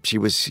climb up. She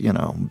was,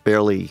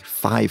 barely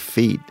 5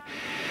 feet.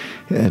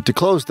 To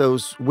close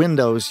those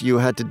windows, you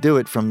had to do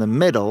it from the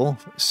middle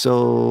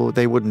so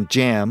they wouldn't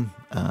jam.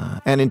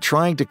 And in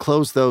trying to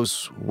close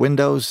those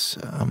windows,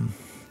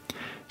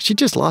 she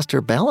just lost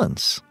her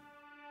balance.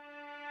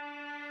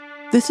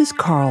 This is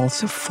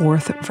Carl's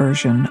fourth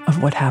version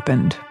of what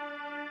happened.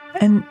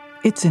 And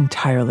it's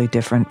entirely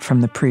different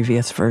from the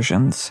previous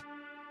versions.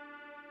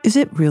 Is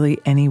it really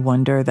any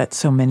wonder that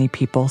so many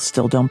people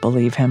still don't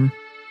believe him?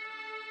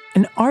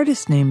 An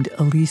artist named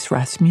Elise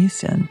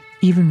Rasmussen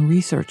even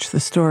researched the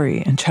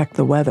story and checked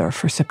the weather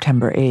for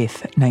September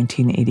 8th,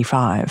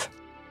 1985.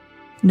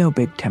 No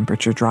big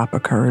temperature drop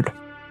occurred.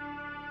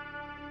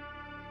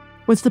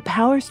 Was the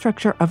power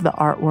structure of the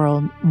art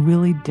world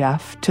really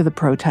deaf to the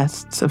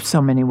protests of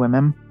so many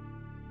women?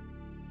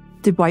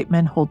 Did white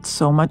men hold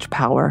so much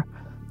power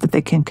that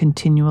they can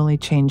continually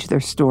change their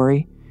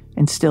story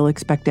and still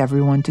expect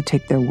everyone to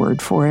take their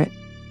word for it?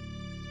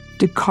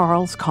 Did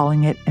Carl's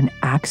calling it an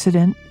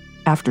accident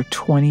after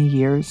 20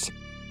 years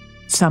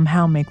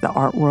somehow make the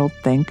art world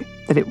think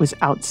that it was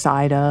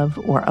outside of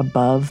or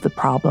above the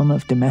problem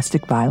of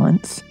domestic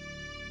violence?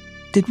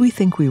 Did we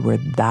think we were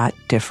that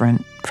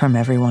different from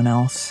everyone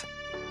else?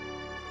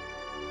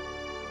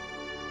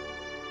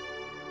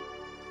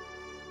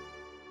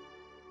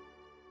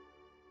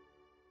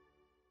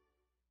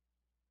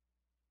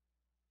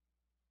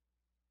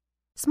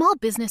 Small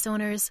business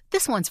owners,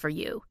 this one's for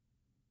you.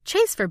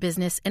 Chase for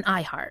Business and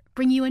iHeart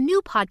bring you a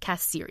new podcast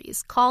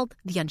series called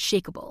The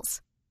Unshakables.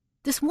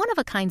 This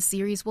one-of-a-kind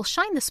series will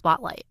shine the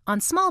spotlight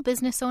on small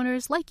business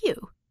owners like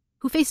you,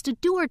 who faced a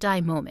do-or-die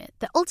moment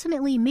that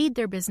ultimately made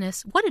their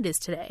business what it is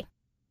today.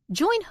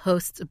 Join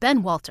hosts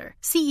Ben Walter,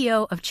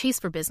 CEO of Chase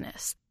for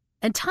Business,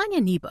 and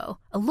Tanya Nebo,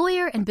 a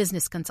lawyer and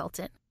business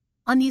consultant,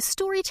 on these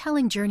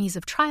storytelling journeys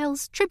of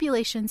trials,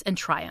 tribulations, and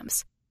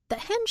triumphs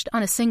that hinged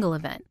on a single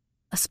event,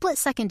 a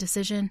split-second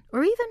decision,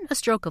 or even a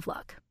stroke of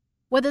luck.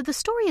 Whether the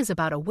story is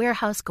about a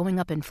warehouse going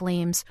up in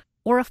flames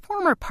or a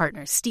former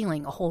partner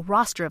stealing a whole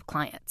roster of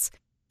clients,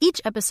 each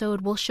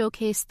episode will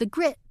showcase the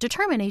grit,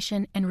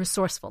 determination, and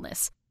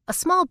resourcefulness a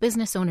small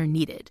business owner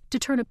needed to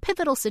turn a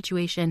pivotal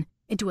situation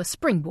into a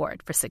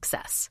springboard for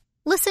success.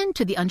 Listen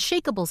to The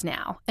Unshakables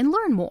now and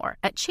learn more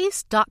at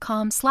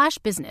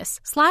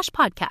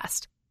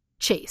chase.com/business/podcast.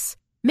 Chase,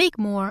 make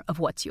more of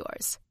what's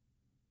yours.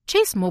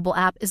 Chase mobile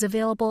app is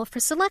available for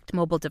select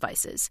mobile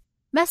devices.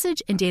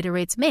 Message and data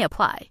rates may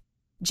apply.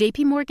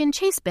 J.P. Morgan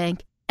Chase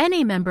Bank,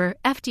 N.A. member,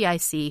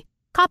 FDIC,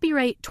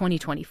 copyright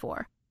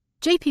 2024.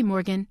 J.P.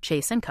 Morgan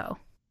Chase & Co.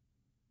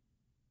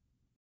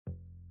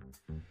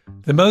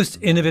 The most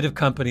innovative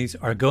companies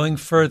are going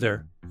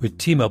further with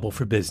T-Mobile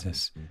for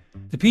Business.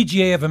 The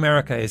PGA of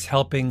America is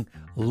helping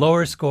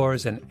lower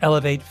scores and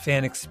elevate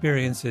fan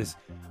experiences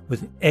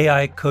with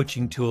AI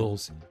coaching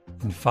tools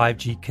and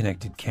 5G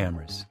connected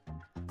cameras.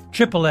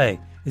 AAA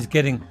is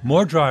getting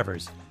more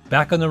drivers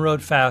back on the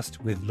road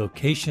fast with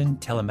location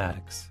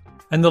telematics.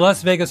 And the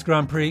Las Vegas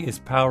Grand Prix is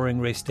powering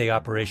race day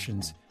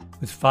operations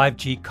with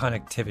 5G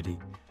connectivity,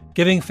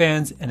 giving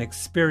fans an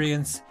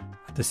experience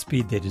at the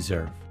speed they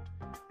deserve.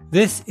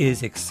 This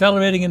is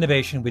accelerating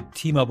innovation with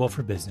T-Mobile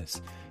for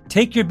Business.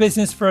 Take your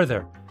business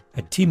further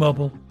at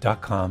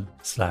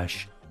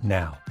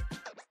T-Mobile.com/now.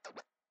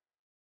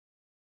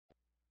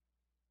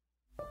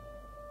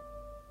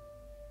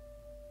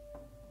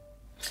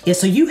 Yeah,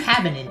 so you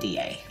have an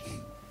NDA.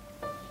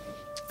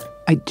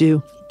 I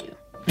do.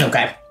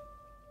 Okay.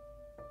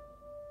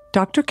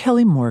 Dr.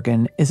 Kelly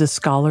Morgan is a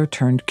scholar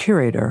turned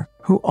curator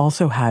who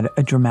also had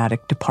a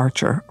dramatic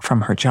departure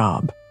from her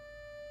job.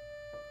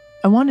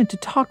 I wanted to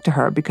talk to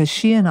her because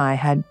she and I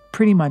had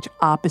pretty much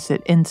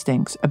opposite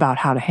instincts about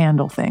how to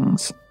handle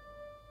things.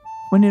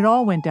 When it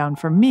all went down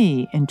for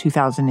me in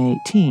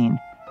 2018,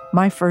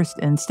 my first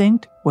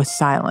instinct was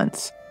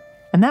silence,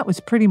 and that was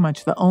pretty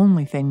much the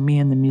only thing me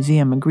and the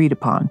museum agreed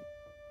upon.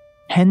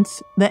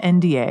 Hence the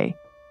NDA,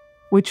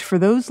 which for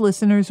those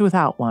listeners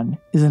without one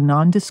is a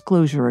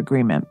non-disclosure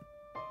agreement,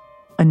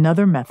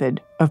 another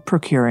method of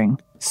procuring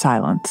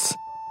silence.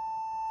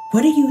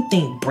 What do you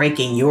think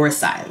breaking your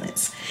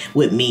silence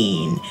would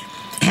mean,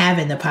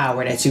 having the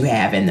power that you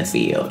have in the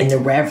field and the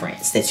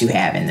reverence that you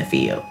have in the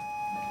field?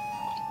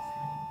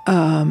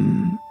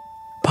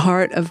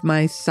 Part of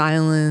my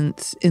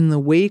silence in the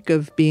wake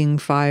of being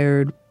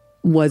fired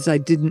was I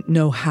didn't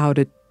know how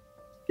to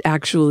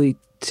actually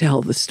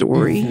tell the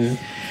story.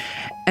 Mm-hmm.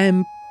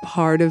 And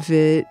part of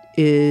it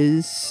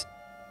is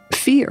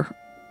fear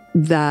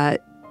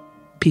that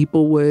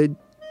people would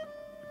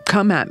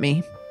come at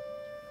me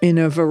in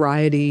a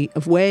variety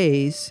of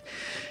ways,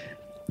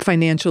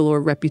 financial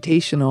or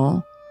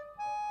reputational.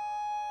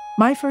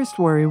 My first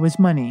worry was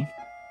money.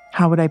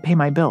 How would I pay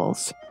my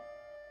bills?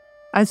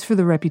 As for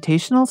the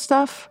reputational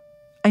stuff,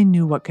 I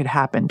knew what could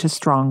happen to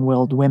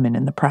strong-willed women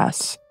in the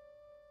press.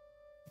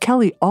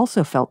 Kelly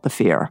also felt the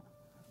fear,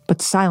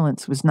 but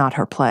silence was not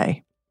her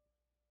play.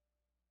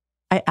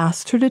 I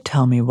asked her to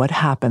tell me what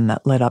happened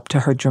that led up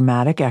to her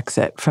dramatic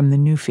exit from the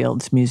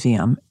Newfields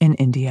Museum in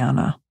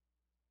Indiana.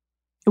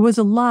 It was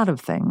a lot of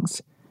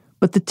things,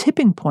 but the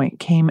tipping point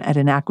came at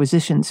an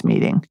acquisitions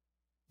meeting.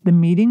 the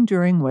meeting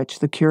during which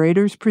the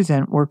curators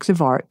present works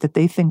of art that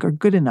they think are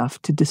good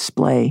enough to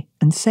display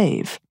and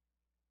save.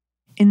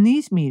 In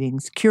these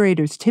meetings,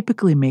 curators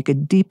typically make a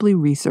deeply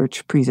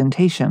researched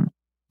presentation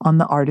on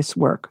the artist's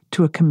work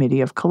to a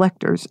committee of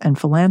collectors and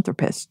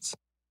philanthropists,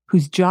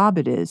 whose job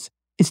it is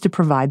to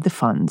provide the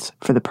funds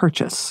for the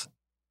purchase.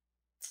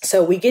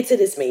 So we get to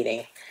this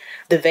meeting.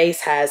 The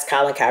vase has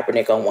Colin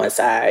Kaepernick on one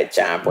side,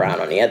 John Brown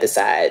on the other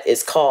side.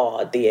 It's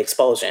called The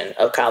Expulsion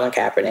of Colin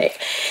Kaepernick.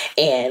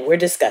 And we're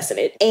discussing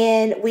it.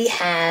 And we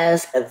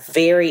have a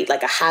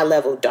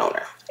high-level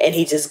donor. And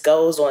he just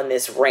goes on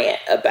this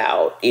rant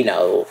about,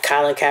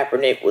 Colin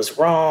Kaepernick was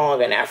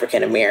wrong and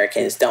African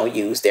Americans don't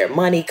use their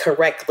money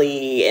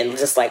correctly. And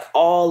just like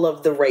all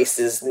of the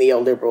racist,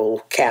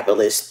 neoliberal,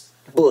 capitalist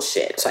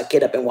bullshit. So I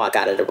get up and walk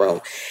out of the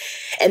room.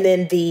 And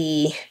then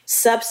the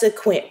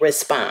subsequent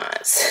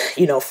response,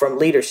 from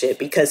leadership,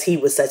 because he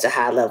was such a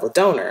high-level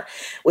donor,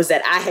 was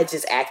that I had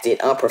just acted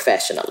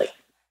unprofessionally.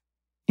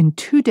 In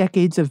 2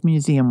 decades of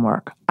museum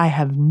work, I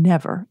have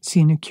never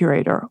seen a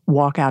curator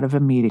walk out of a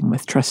meeting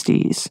with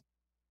trustees.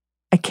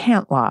 I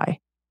can't lie.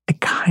 I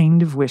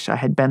kind of wish I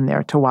had been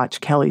there to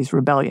watch Kelly's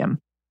rebellion.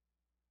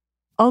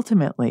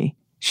 Ultimately,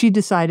 she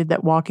decided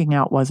that walking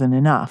out wasn't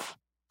enough,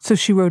 so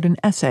she wrote an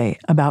essay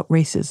about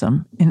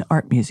racism in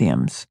art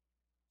museums.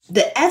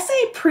 The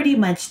essay pretty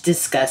much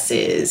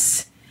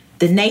discusses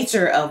the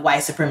nature of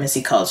white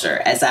supremacy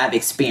culture as I've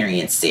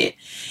experienced it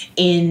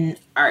in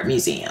art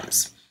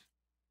museums.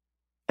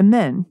 And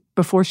then,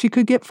 before she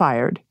could get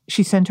fired,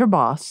 she sent her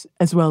boss,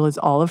 as well as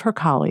all of her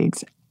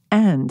colleagues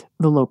and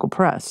the local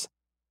press,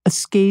 a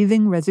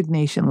scathing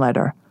resignation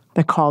letter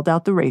that called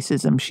out the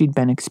racism she'd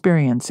been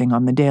experiencing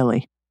on the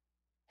daily.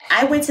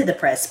 I went to the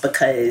press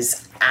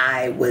because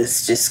I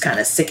was just kind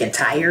of sick and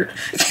tired,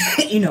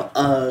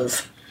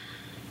 of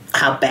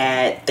how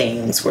bad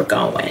things were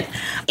going.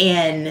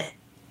 And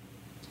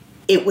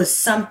it was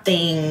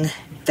something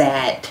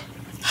that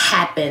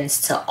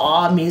happens to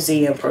all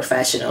museum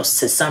professionals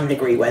to some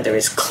degree, whether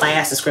it's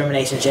class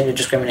discrimination, gender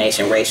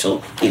discrimination,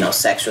 racial,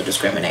 sexual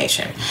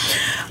discrimination.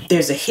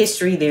 There's a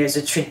history, there's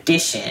a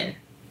tradition.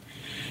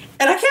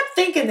 And I kept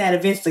thinking that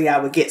eventually I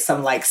would get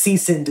some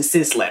cease and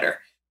desist letter.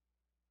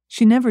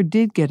 She never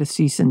did get a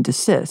cease and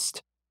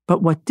desist,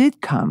 but what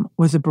did come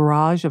was a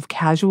barrage of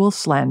casual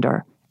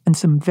slander and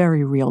some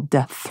very real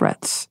death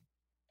threats.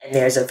 And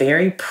there's a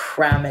very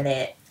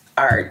prominent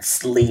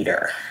arts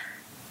leader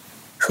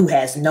who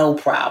has no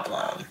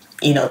problem,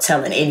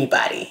 telling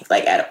anybody,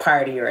 at a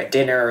party or a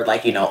dinner or,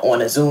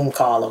 on a Zoom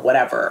call or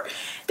whatever,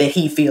 that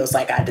he feels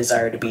like I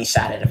deserve to be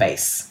shot in the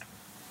face.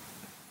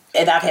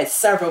 And I've had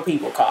several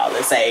people call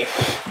and say,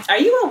 are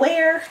you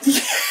aware,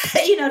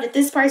 that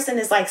this person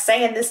is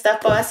saying this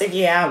stuff for us? And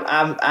yeah,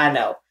 I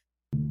know.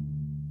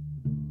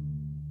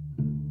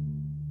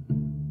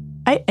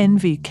 I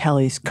envy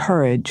Kelly's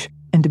courage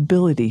and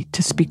ability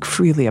to speak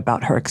freely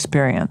about her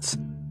experience,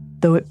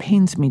 though it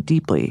pains me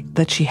deeply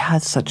that she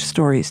has such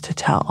stories to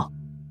tell.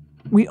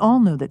 We all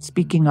know that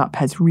speaking up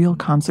has real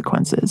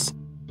consequences.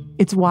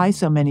 It's why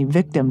so many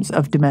victims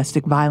of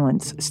domestic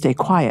violence stay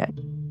quiet.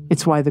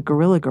 It's why the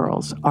Guerrilla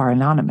Girls are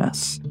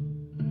anonymous.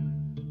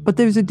 But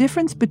there's a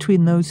difference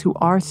between those who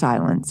are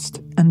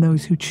silenced and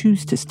those who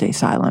choose to stay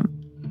silent.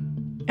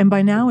 And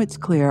by now it's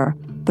clear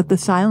that the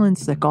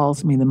silence that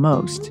galls me the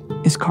most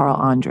is Carl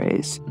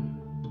André's.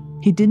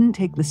 He didn't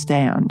take the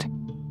stand.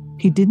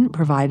 He didn't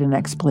provide an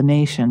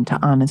explanation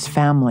to Anna's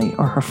family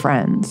or her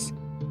friends.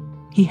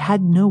 He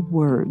had no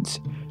words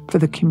for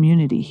the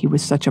community he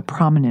was such a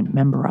prominent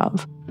member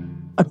of,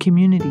 a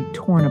community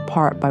torn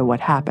apart by what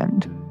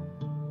happened.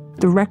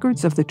 The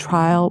records of the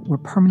trial were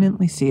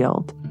permanently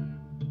sealed.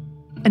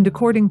 And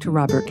according to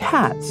Robert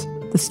Katz,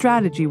 the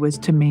strategy was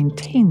to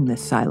maintain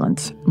this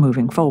silence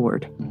moving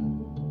forward.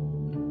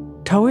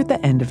 Toward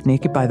the end of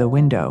Naked by the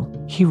Window,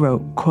 he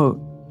wrote, quote,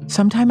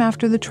 "Sometime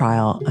after the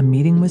trial, a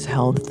meeting was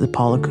held at the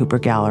Paula Cooper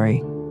Gallery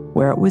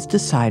where it was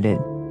decided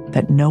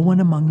that no one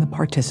among the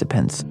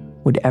participants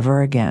would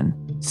ever again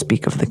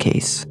speak of the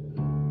case."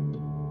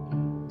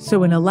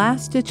 So in a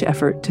last-ditch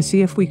effort to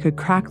see if we could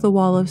crack the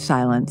wall of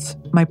silence,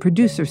 my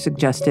producer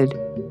suggested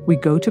we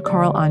go to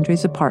Carl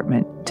André's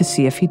apartment to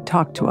see if he'd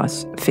talk to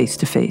us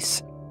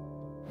face-to-face.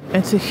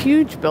 It's a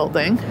huge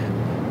building.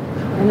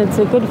 And it's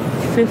a good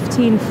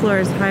 15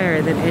 floors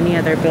higher than any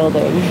other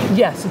building.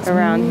 Yes, it's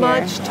around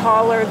much here.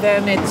 Taller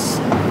than its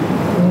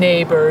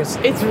neighbors.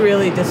 It's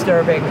really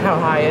disturbing how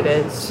high it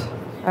is.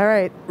 All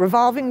right,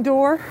 revolving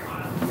door.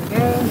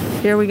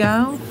 Here we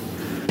go.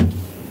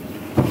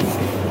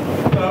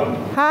 Hello.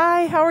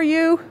 Hi, how are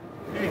you?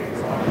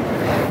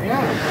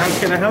 Yeah, how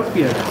can I help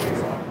you?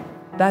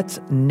 That's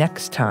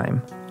next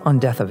time on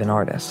Death of an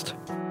Artist.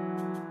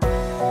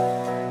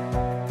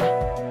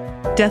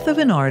 Death of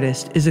an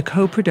Artist is a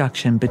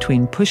co-production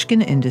between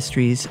Pushkin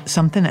Industries,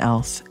 Something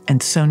Else,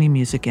 and Sony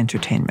Music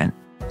Entertainment.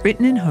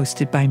 Written and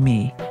hosted by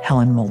me,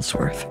 Helen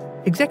Molesworth.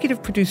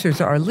 Executive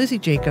producers are Lizzie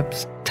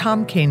Jacobs,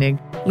 Tom Koenig,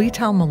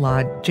 Lital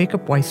Malad,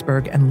 Jacob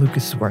Weisberg, and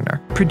Lucas Werner.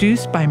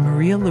 Produced by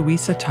Maria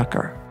Luisa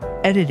Tucker.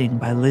 Editing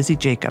by Lizzie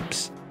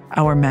Jacobs.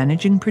 Our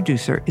managing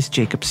producer is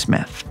Jacob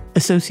Smith.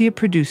 Associate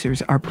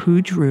producers are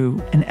Pooj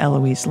Rue and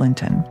Eloise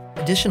Linton.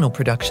 Additional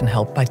production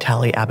help by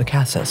Tali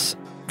Abacassis.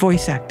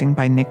 Voice acting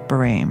by Nick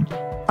Barame.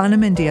 Ana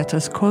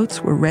Mendieta's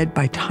quotes were read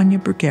by Tanya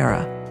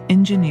Bruguera,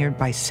 engineered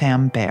by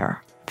Sam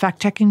Baer.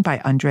 Fact-checking by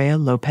Andrea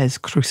Lopez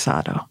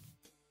Cruzado.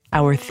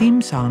 Our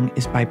theme song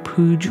is by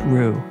Pooj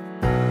Rue.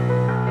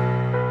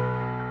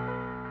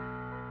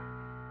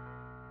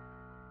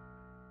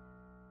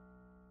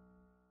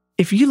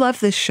 If you love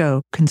this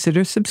show,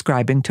 consider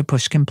subscribing to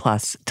Pushkin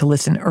Plus to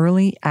listen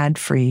early,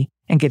 ad-free,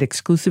 and get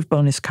exclusive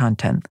bonus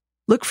content.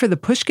 Look for the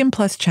Pushkin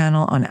Plus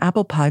channel on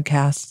Apple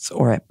Podcasts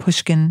or at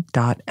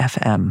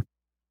pushkin.fm.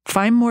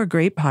 Find more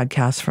great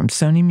podcasts from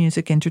Sony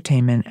Music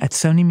Entertainment at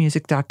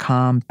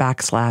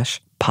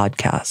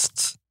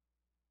sonymusic.com/podcasts.